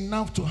just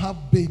enough to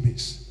have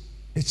babies.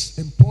 It's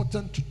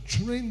important to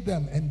train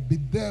them and be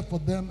there for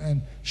them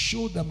and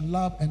show them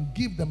love and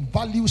give them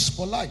values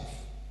for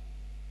life.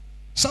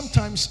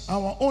 Sometimes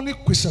our only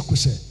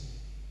kwese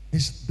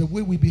is the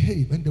way we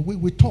behave and the way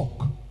we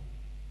talk.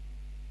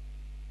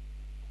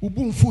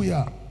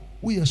 Ubunfuya,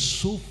 we are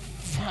so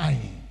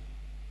fine.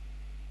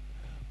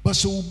 But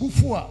so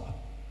ubufua,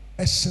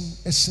 a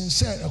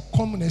sincere, a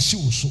common as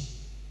you.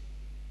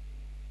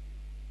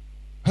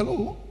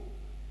 Hello?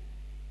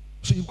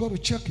 So you've got to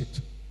check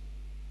it.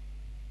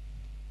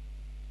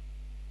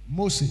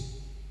 Moses,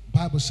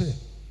 Bible said,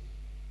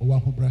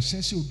 "Owahu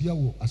sense obia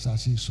wo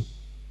asase so."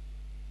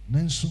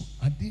 Nanso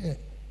ade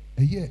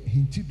eye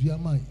hinti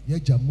duama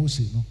yaja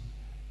Moses no,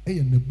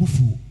 eye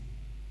nebufu.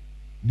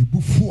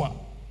 Nebufu a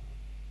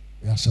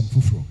ya sam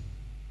fufuro.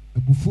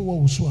 Ebufu wa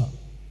wo so a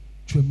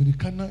to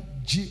America na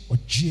ji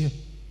ogie.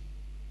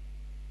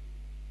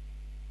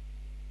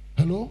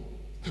 Hello?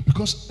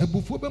 Because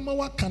ebufu be ma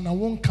waka na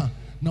wonka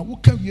na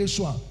woka wie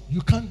so a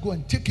you can't go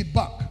and take it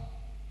back.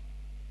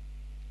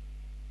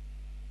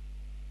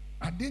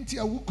 Adenti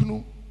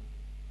awukunu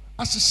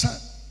asesa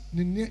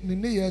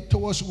ne ye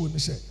towards wo ne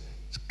say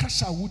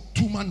kasa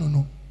wutuma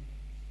no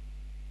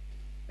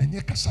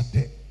enye kasa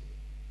de.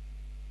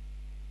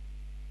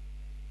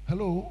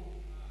 Hello?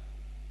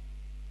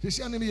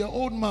 Sisi ani be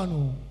old man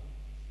o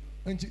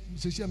enti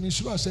sisi me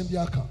suru asem bi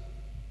aka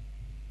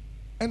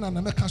ena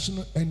na meka so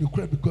no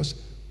enukure because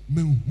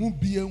me hu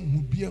bia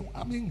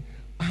I mean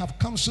I have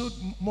counseled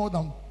more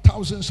than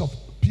thousands of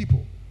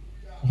people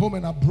home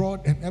and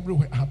abroad and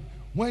everywhere.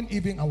 When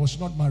even I was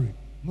not married,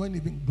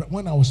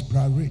 when I was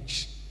bra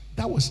rich,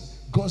 that was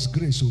God's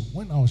grace. So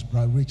when I was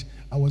bra rich,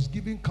 I was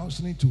giving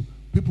counseling to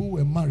people who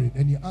were married,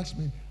 and he asked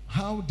me,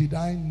 how did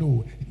I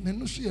know?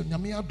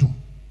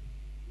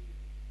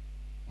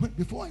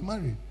 Before I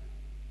married,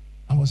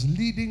 I was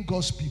leading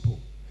God's people,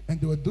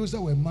 and there were those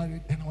that were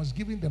married, and I was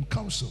giving them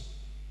counsel.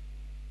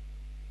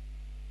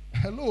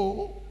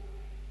 Hello?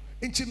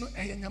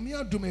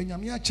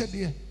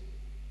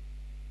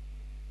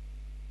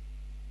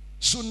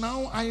 So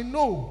now I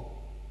know,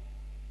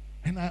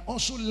 and I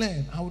also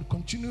learn. I will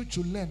continue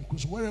to learn,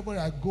 because wherever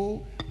I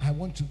go, I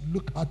want to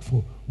look out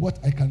for what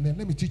I can learn.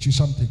 Let me teach you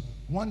something.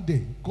 One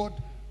day, God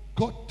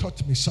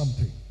taught me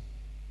something.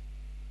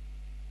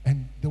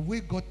 And the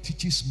way God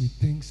teaches me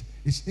things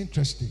is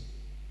interesting.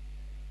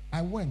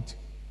 I went,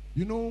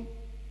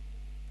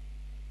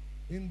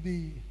 In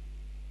the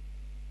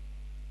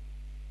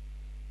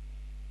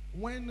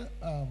when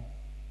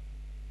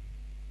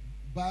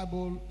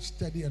Bible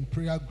study and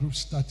prayer group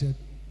started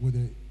with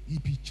the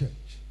EP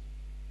Church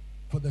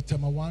for the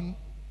Tema 1,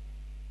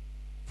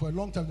 for a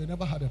long time they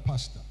never had a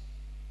pastor.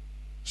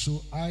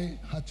 So I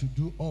had to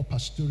do all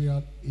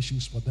pastoral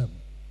issues for them.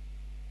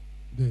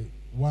 The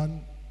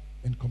one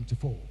in Committee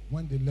 4,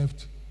 when they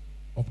left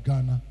of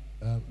Ghana,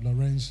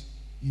 Lawrence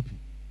EP,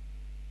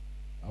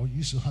 I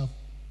used to have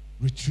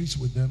retreats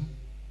with them.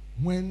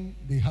 When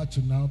they had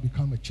to now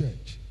become a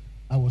church,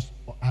 I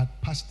had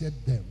pastored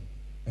them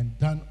and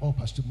done all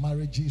pastor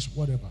marriages,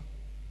 whatever,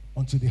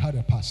 until they had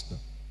a pastor.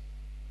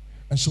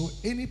 And so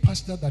any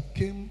pastor that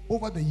came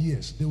over the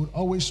years, they would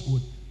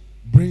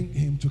bring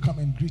him to come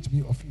and greet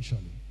me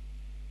officially.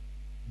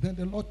 Then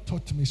the Lord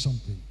taught me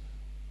something.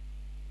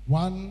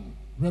 One,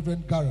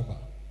 Reverend Garaba,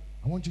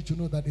 I want you to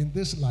know that in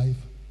this life,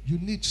 you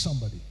need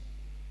somebody.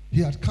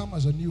 He had come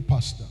as a new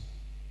pastor.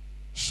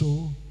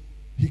 So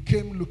he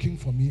came looking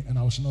for me and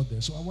I was not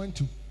there. So I went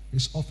to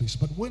his office.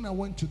 But when I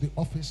went to the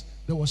office,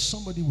 there was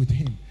somebody with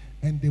him.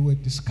 And they were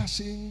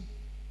discussing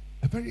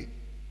a very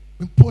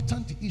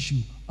important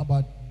issue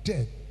about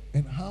death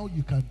and how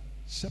you can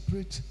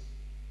separate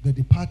the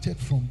departed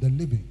from the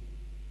living.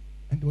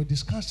 And they were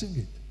discussing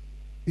it.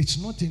 It's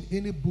not in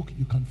any book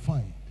you can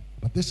find.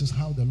 But this is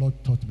how the Lord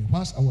taught me.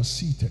 Once I was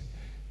seated,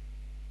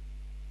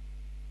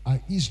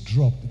 I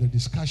eavesdropped the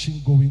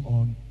discussion going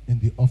on in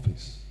the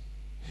office.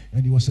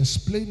 And he was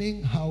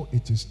explaining how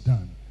it is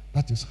done.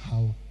 That is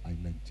how I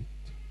learned it.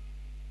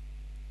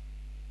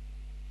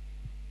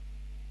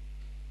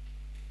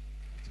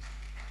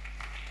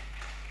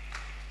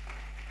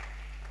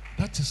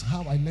 That is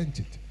how I learned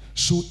it.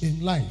 So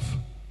in life,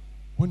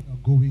 when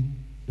you're going,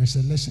 there's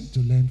a lesson to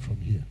learn from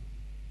here.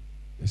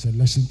 There's a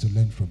lesson to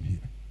learn from here.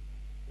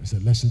 There's a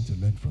lesson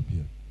to learn from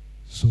here.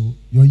 So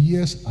your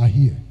ears are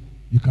here.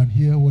 You can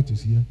hear what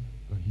is here.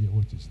 You can hear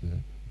what is there.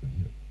 You can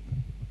hear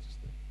what is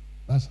there.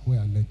 That's where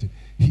I learned it.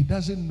 He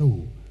doesn't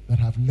know that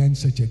I've learned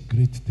such a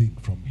great thing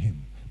from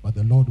him. But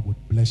the Lord would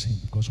bless him,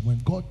 because when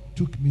God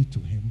took me to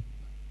him,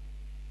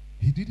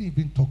 he didn't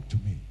even talk to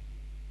me.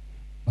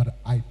 But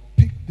I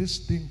picked this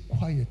thing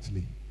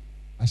quietly.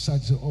 I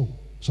started to say, oh,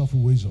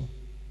 Sofu Wezo,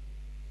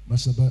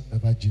 Masaba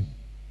Evajim,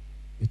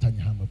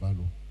 Itanyaham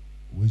Avalo,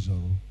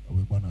 Wezoro,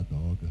 Awebana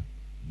Dog,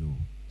 you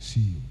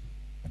see you.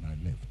 And I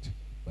left.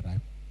 But I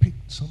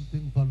picked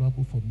something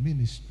valuable for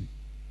ministry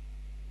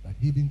that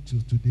even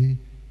till today,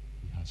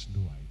 he has no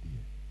idea.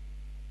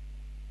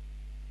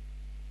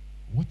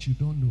 What you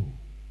don't know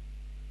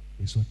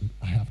is what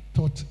I have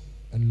taught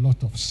a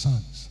lot of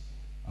sons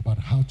about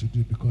how to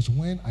do it, because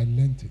when I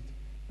learned it,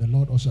 the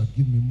Lord also had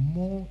given me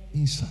more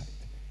insight,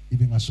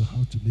 even as to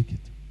how to make it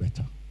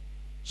better.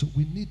 So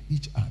we need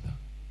each other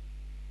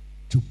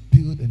to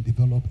build and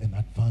develop and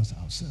advance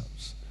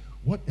ourselves.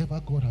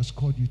 Whatever God has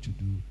called you to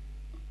do,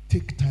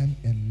 take time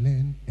and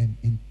learn and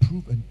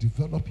improve and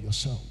develop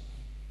yourself.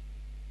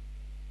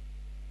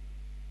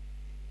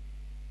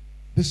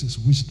 This is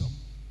wisdom.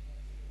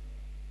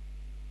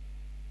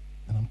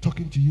 And I'm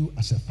talking to you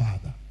as a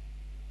father.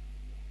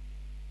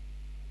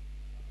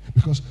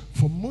 Because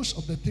for most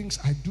of the things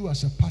I do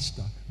as a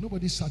pastor,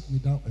 nobody sat me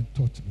down and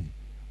taught me.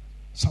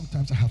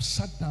 Sometimes I have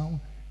sat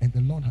down, and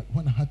the Lord,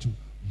 when I had to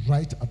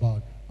write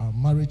about our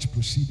marriage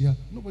procedure,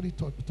 nobody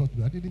taught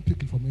me. I didn't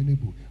pick it from any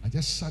book. I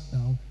just sat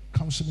down,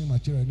 counseling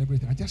material and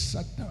everything. I just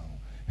sat down,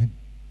 and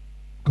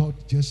God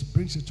just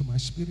brings it to my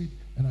spirit,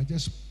 and I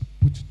just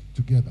put it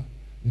together.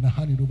 Then I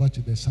hand it over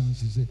to the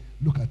sons and say,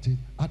 look at it,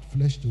 add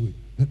flesh to it.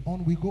 Then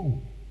on we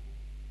go.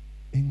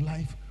 In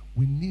life,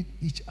 we need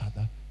each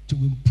other to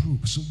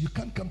improve. So you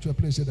can't come to a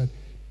place and say that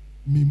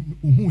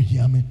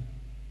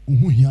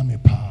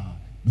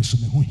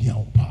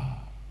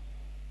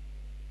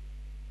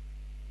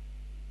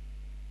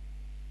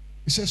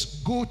it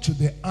says, go to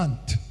the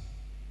ant,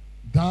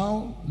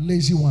 thou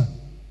lazy one,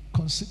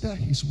 consider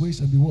his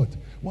ways and be what?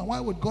 Why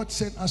would God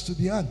send us to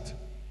the ant?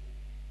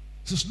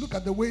 Just look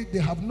at the way they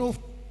have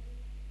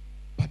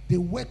but they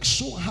work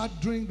so hard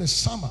during the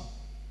summer,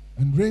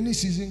 and rainy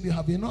season they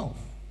have enough.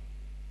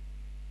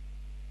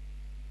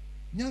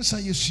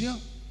 Nyansa Yeshua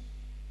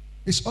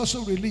is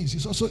also released,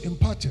 it's also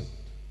imparted.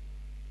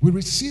 We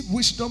receive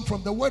wisdom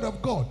from the word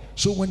of God.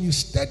 So when you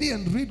study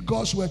and read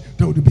God's word,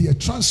 there will be a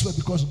transfer,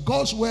 because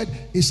God's word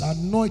is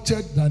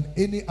anointed than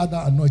any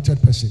other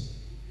anointed person.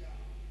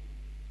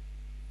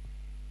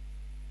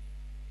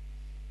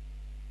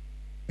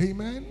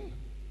 Amen.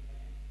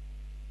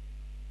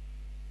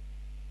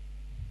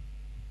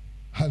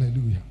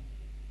 Hallelujah.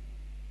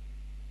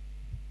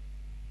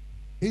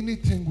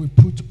 Anything we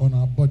put on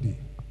our body,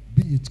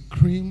 be it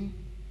cream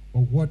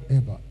or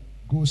whatever,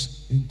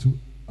 goes into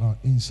our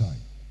inside.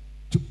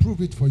 To prove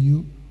it for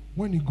you,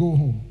 when you go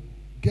home,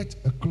 get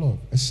a clove,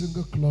 a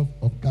single clove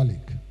of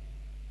garlic.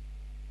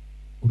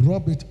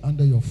 Rub it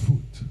under your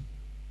foot.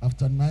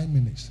 After 9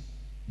 minutes,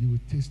 you will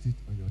taste it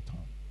on your tongue.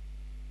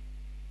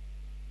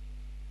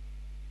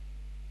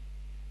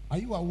 Are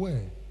you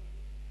aware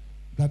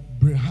that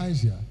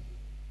Brehazia,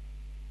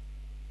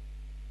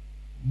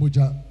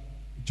 Moja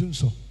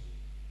Junso.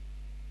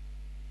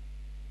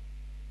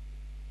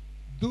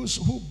 Those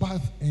who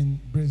bathe in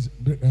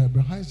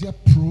bilharzia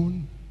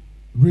prone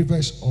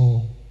rivers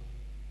or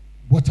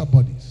water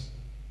bodies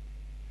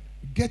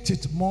get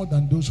it more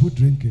than those who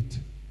drink it.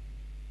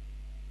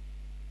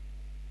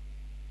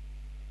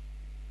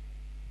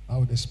 I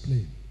would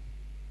explain.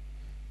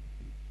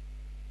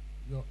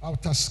 Your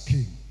outer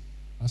skin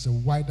has a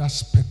wider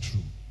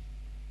spectrum.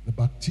 The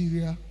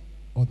bacteria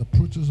or the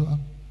protozoa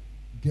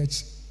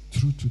gets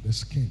through to the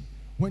skin.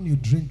 When you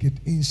drink it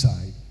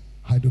inside,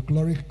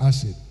 hydrochloric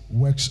acid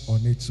works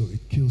on it, so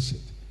it kills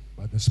it.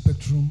 But the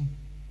spectrum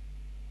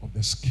of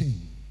the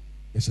skin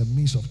is a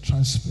means of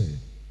transfer.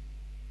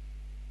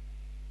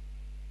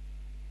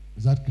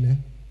 Is that clear?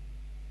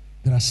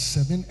 There are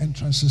 7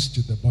 entrances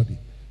to the body,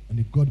 and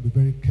you've got to be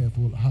very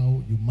careful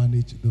how you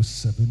manage those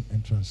 7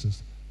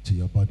 entrances to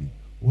your body.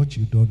 What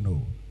you don't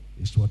know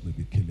is what may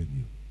be killing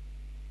you.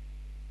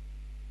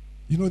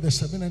 You know the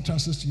 7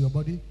 entrances to your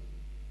body?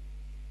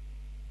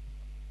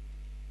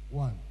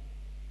 1,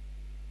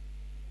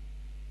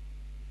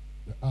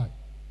 the eye,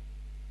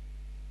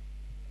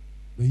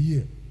 the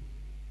ear,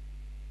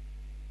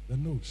 the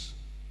nose,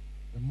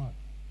 the mouth.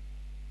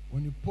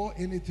 When you pour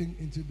anything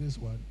into this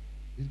one,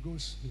 it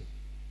goes there.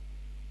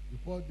 You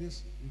pour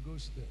this, it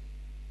goes there.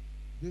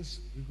 This,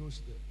 it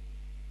goes there.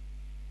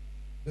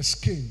 The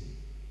skin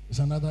is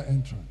another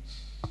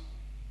entrance.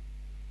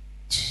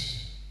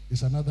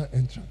 It's another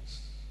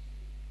entrance.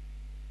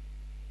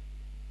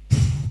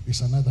 It's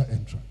another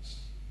entrance.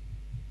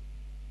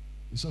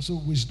 It's also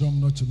wisdom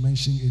not to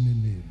mention any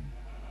name.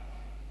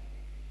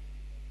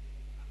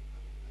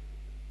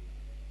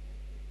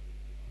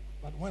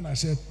 But when I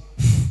said,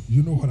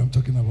 you know what I'm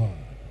talking about.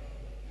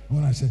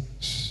 When I said,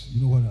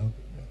 you know what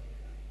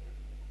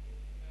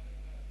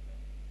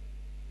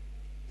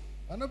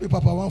I know be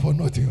Papa one for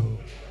nothing.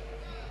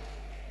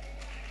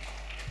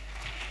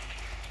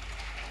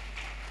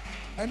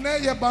 And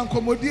then you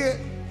bankomodie.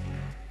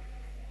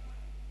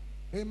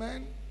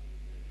 Amen.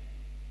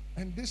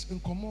 And this in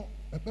common,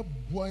 a bit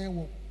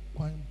boy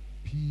quite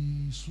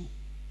peace.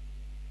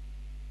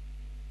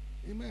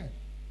 Amen.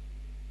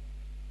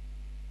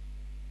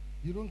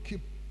 You don't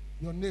keep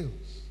your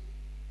nails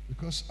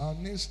because our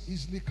nails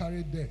easily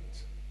carry dirt.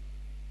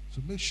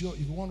 So make sure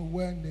if you want to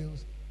wear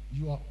nails,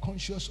 you are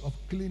conscious of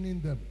cleaning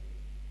them.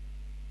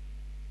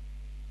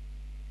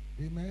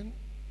 Amen.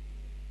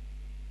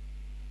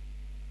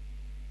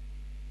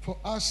 For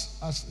us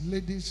as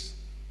ladies,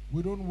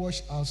 we don't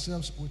wash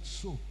ourselves with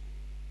soap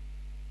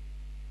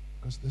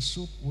because the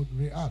soap would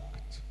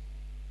react.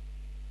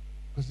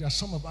 Because there are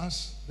some of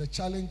us, the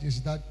challenge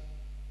is that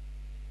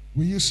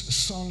we use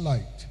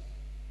sunlight,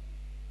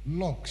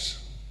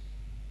 Lux,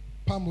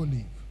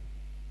 Palmolive,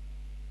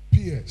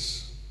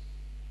 PS.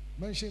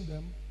 Mention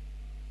them.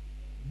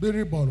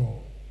 Biriboro.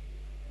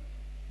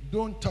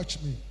 Don't touch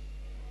me.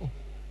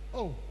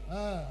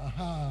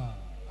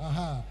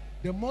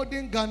 The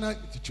modern Ghana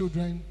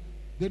children,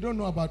 they don't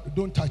know about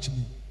don't touch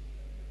me.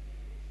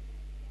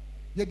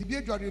 You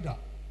have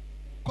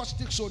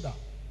caustic soda.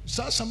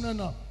 Something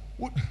now.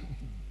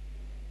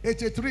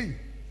 83.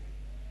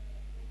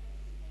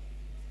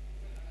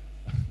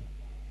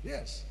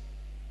 Yes.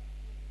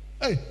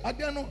 Hey, I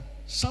don't know.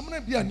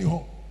 Someone be a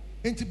new.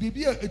 Into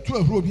be a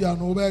 12 Robia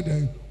no where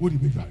then would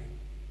be very.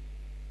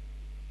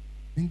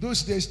 In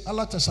those days,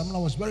 Allah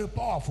Tasamna was very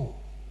powerful.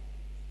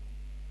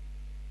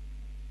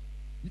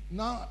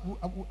 Now,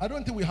 I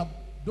don't think we have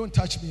don't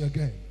touch me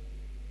again.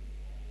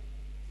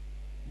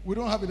 We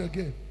don't have it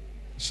again.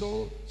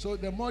 So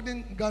the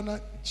modern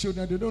Ghana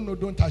children, they don't know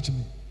don't touch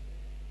me.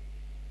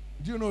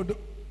 Do you know,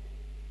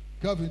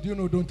 Calvin, do you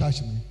know don't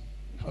touch me?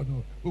 Oh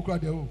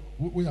no.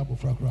 We have a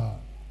fracra.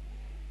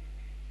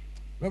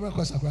 Reverend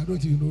Kosakra, I don't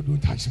think you know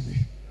don't touch me.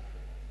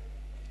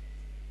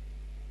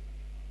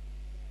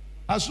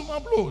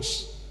 Asuma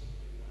blows.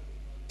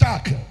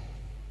 Tack.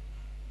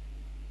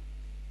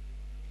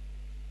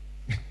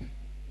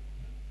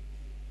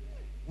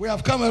 We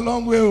have come a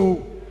long way,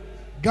 oh.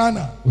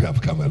 Ghana, we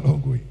have come a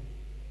long way.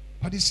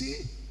 But you see,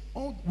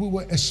 we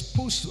were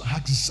exposed to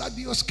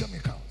hazardous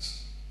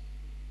chemicals.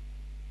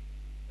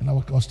 And I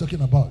was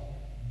talking about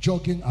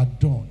jogging at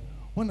dawn.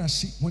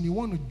 When you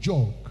want to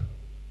jog,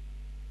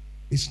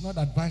 it's not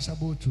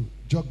advisable to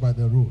jog by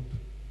the road,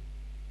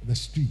 the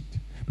street,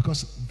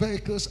 because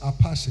vehicles are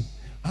passing.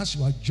 As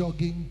you are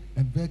jogging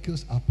and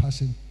vehicles are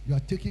passing, you are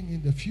taking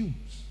in the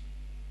fumes.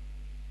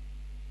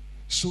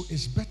 So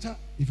it's better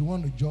if you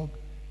want to jog,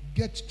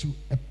 get to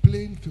a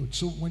plain field.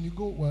 So when you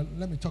go, well,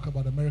 let me talk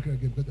about America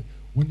again, because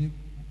when you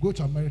go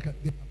to America,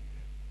 they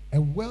have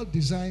a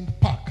well-designed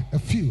park, a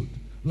field,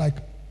 like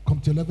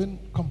Comte 11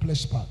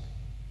 Complex Park,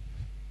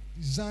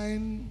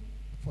 designed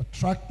for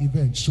track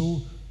events.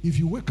 So if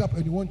you wake up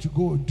and you want to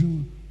go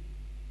do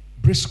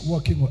brisk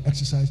walking or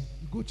exercise,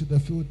 you go to the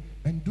field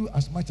and do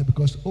as much,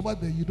 because over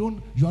there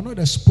you are not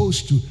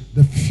exposed to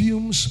the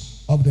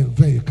fumes of the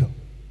vehicle.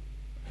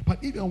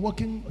 But if you're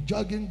walking,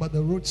 jogging by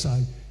the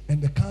roadside and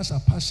the cars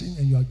are passing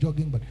and you are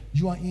jogging, but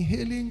you are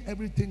inhaling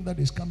everything that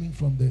is coming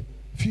from the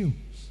fumes,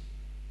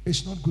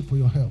 it's not good for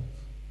your health.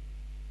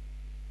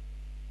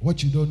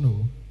 What you don't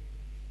know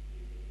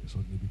is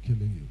what may be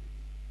killing you.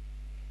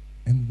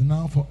 And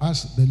now for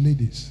us, the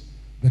ladies,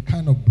 the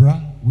kind of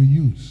bra we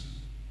use,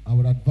 I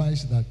would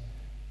advise that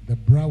the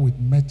bra with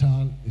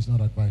metal is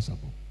not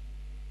advisable.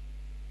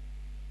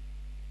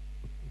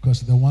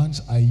 Because the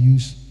ones I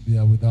use, they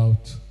are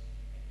without.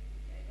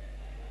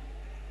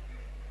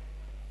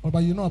 Oh,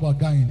 but you know about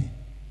gynae.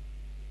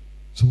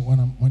 So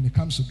when it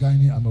comes to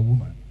gynae, I'm a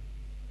woman.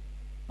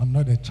 I'm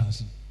not a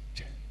transgender.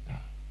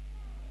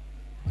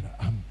 But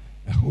I'm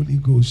a Holy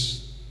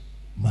Ghost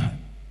man.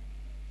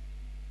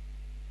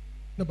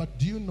 No, but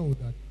do you know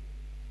that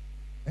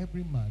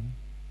every man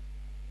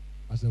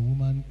has a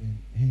woman in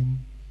him?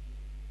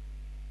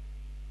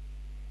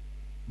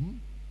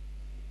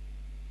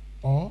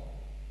 Or,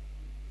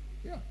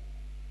 yeah,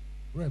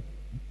 rep.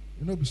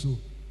 You know, so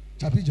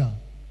Chapijan.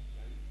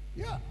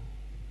 Yeah.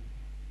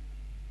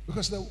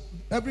 Because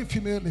every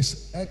female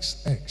is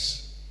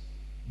XX.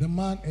 The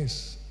man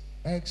is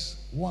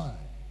XY.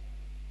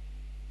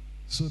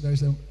 So there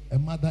is a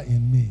mother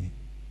in me.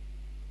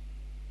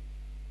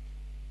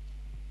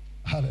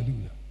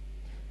 Hallelujah.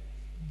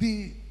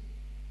 The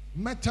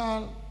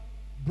metal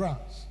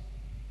bras,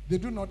 they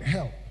do not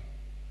help.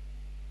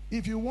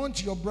 If you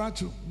want your bra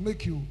to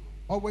make you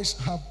always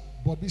have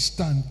bobby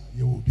stand,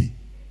 you will be.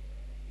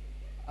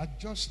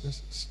 Adjust the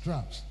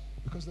straps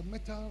because the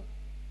metal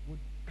would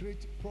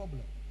create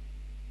problem.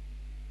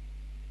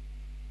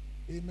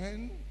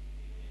 Amen.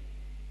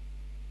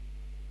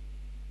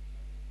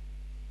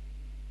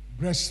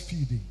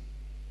 Breastfeeding.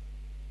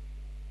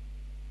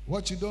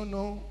 What you don't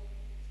know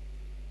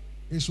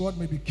is what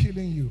may be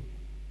killing you.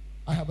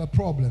 I have a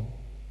problem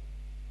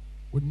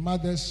with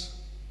mothers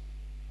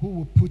who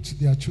will put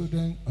their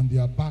children on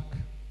their back,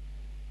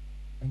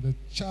 and the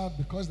child,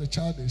 because the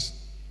child is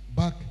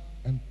back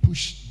and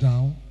pushed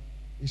down,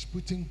 is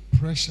putting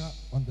pressure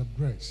on the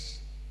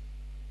breast.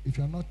 If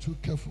you're not too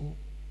careful,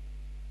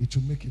 it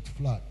will make it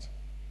flat.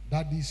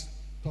 Daddies,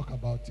 talk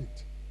about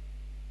it.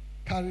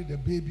 Carry the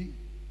baby.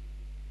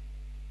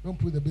 Don't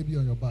put the baby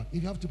on your back.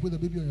 If you have to put the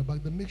baby on your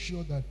back, then make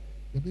sure that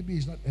the baby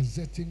is not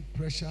exerting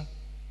pressure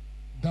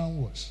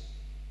downwards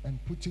and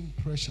putting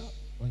pressure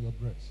on your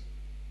breast.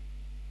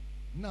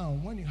 Now,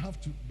 when you have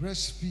to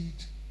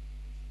breastfeed,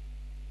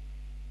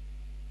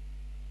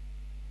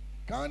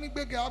 can you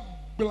beg up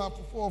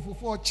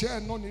for chair?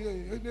 No,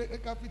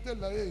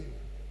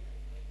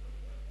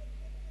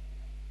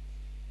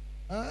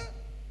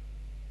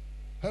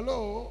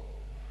 hello,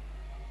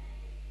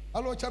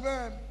 hello,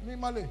 Chabe, me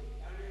Male.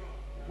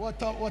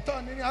 What?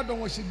 I don't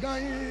want to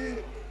die.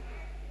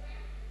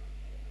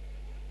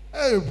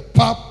 Hey,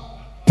 Papa.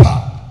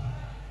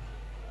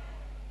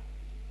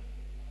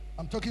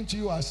 I'm talking to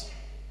you as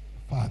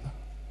father.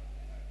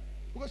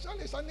 Because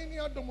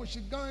I don't want to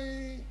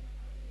die.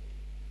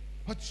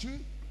 But you,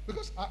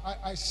 because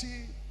I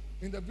see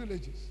in the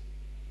villages.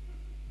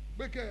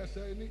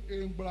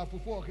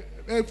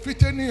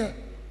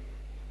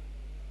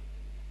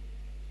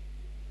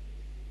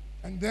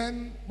 And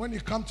then when you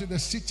come to the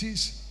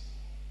cities,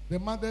 the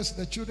mothers,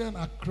 the children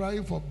are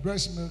crying for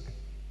breast milk.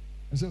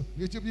 And so,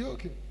 it will be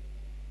okay.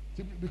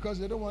 Because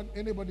they don't want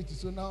anybody to.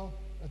 So now,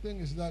 the thing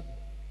is that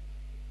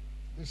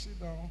they sit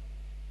down.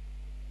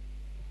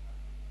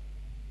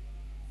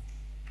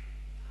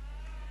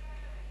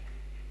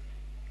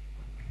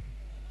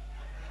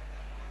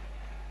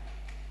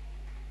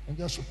 And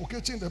they're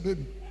suffocating the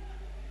baby.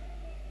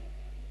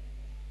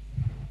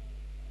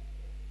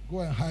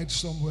 Go and hide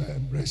somewhere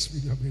and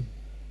breastfeed your baby.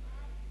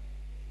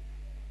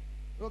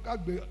 Look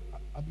at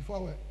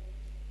before,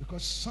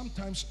 because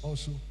sometimes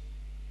also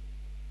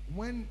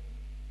when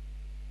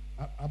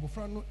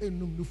abofrano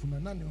enum nufuna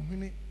na ne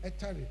hwene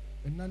etare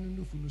enanu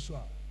nufunu so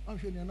a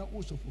anhwe ne na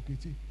o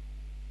suffocate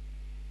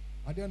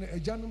ade na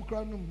ejanum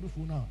kra num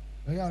nufuna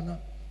eya na.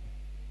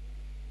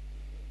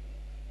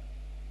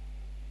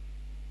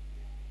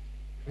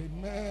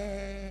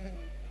 Amen.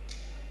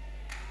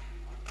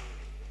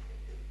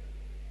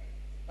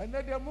 And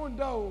then the moon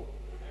down.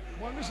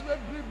 One is not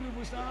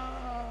briefly.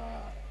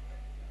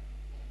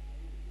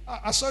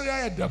 Sorry, I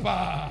had the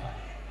pa.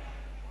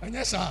 And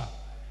yes, sir.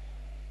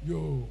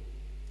 Yo.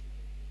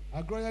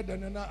 I grow ya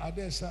danana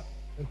adesa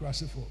a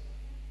crassifo.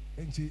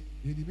 And she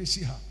did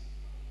see her.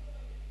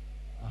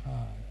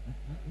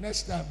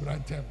 Next time,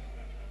 Brantem.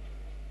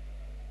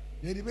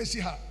 You did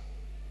see her.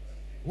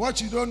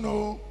 What you don't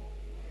know.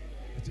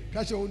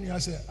 Catch your own, I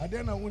say, I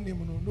don't know when you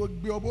know,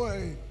 be a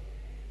boy.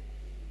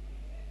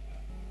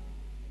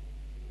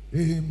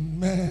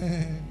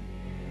 Amen.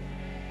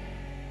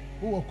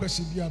 Who will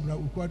question Diabra?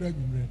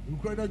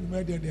 You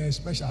made there a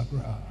special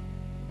crowd.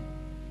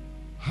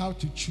 How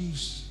to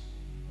choose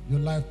your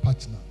life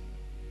partner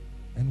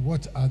and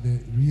what are the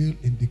real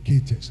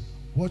indicators?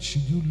 What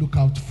should you look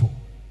out for?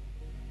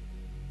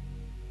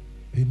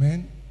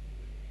 Amen.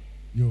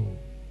 Yo,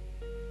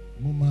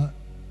 Muma,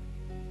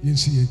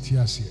 Yinsi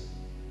Etiasia.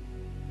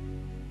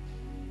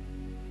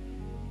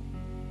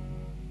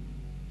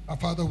 Our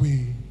Father,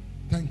 we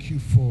thank you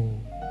for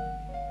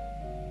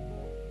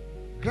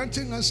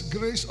granting us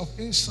grace of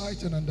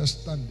insight and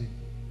understanding.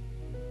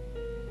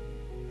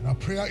 And our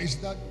prayer is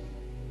that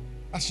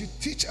as you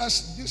teach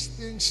us these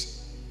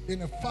things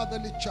in a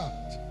fatherly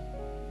chat,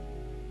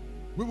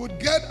 we would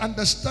get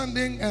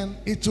understanding, and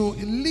it will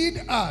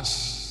lead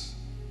us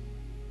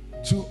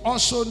to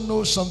also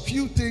know some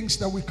few things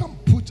that we can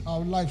put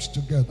our lives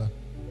together.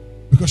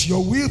 Because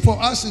your will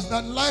for us is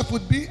that life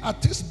would be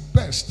at its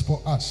best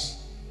for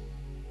us.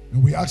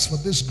 And we ask for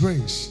this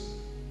grace,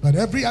 that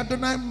every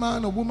Adonai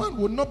man or woman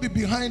will not be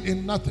behind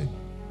in nothing,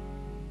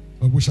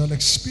 but we shall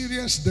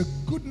experience the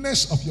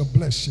goodness of your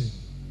blessing,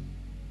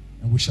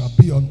 and we shall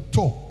be on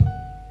top,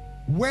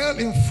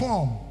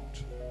 well-informed,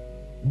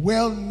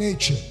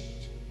 well-natured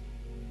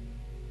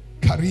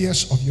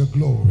carriers of your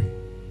glory,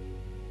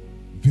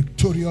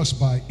 victorious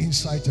by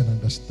insight and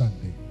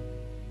understanding.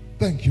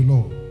 Thank you,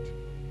 Lord.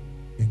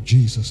 In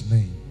Jesus'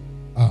 name,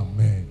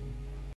 amen.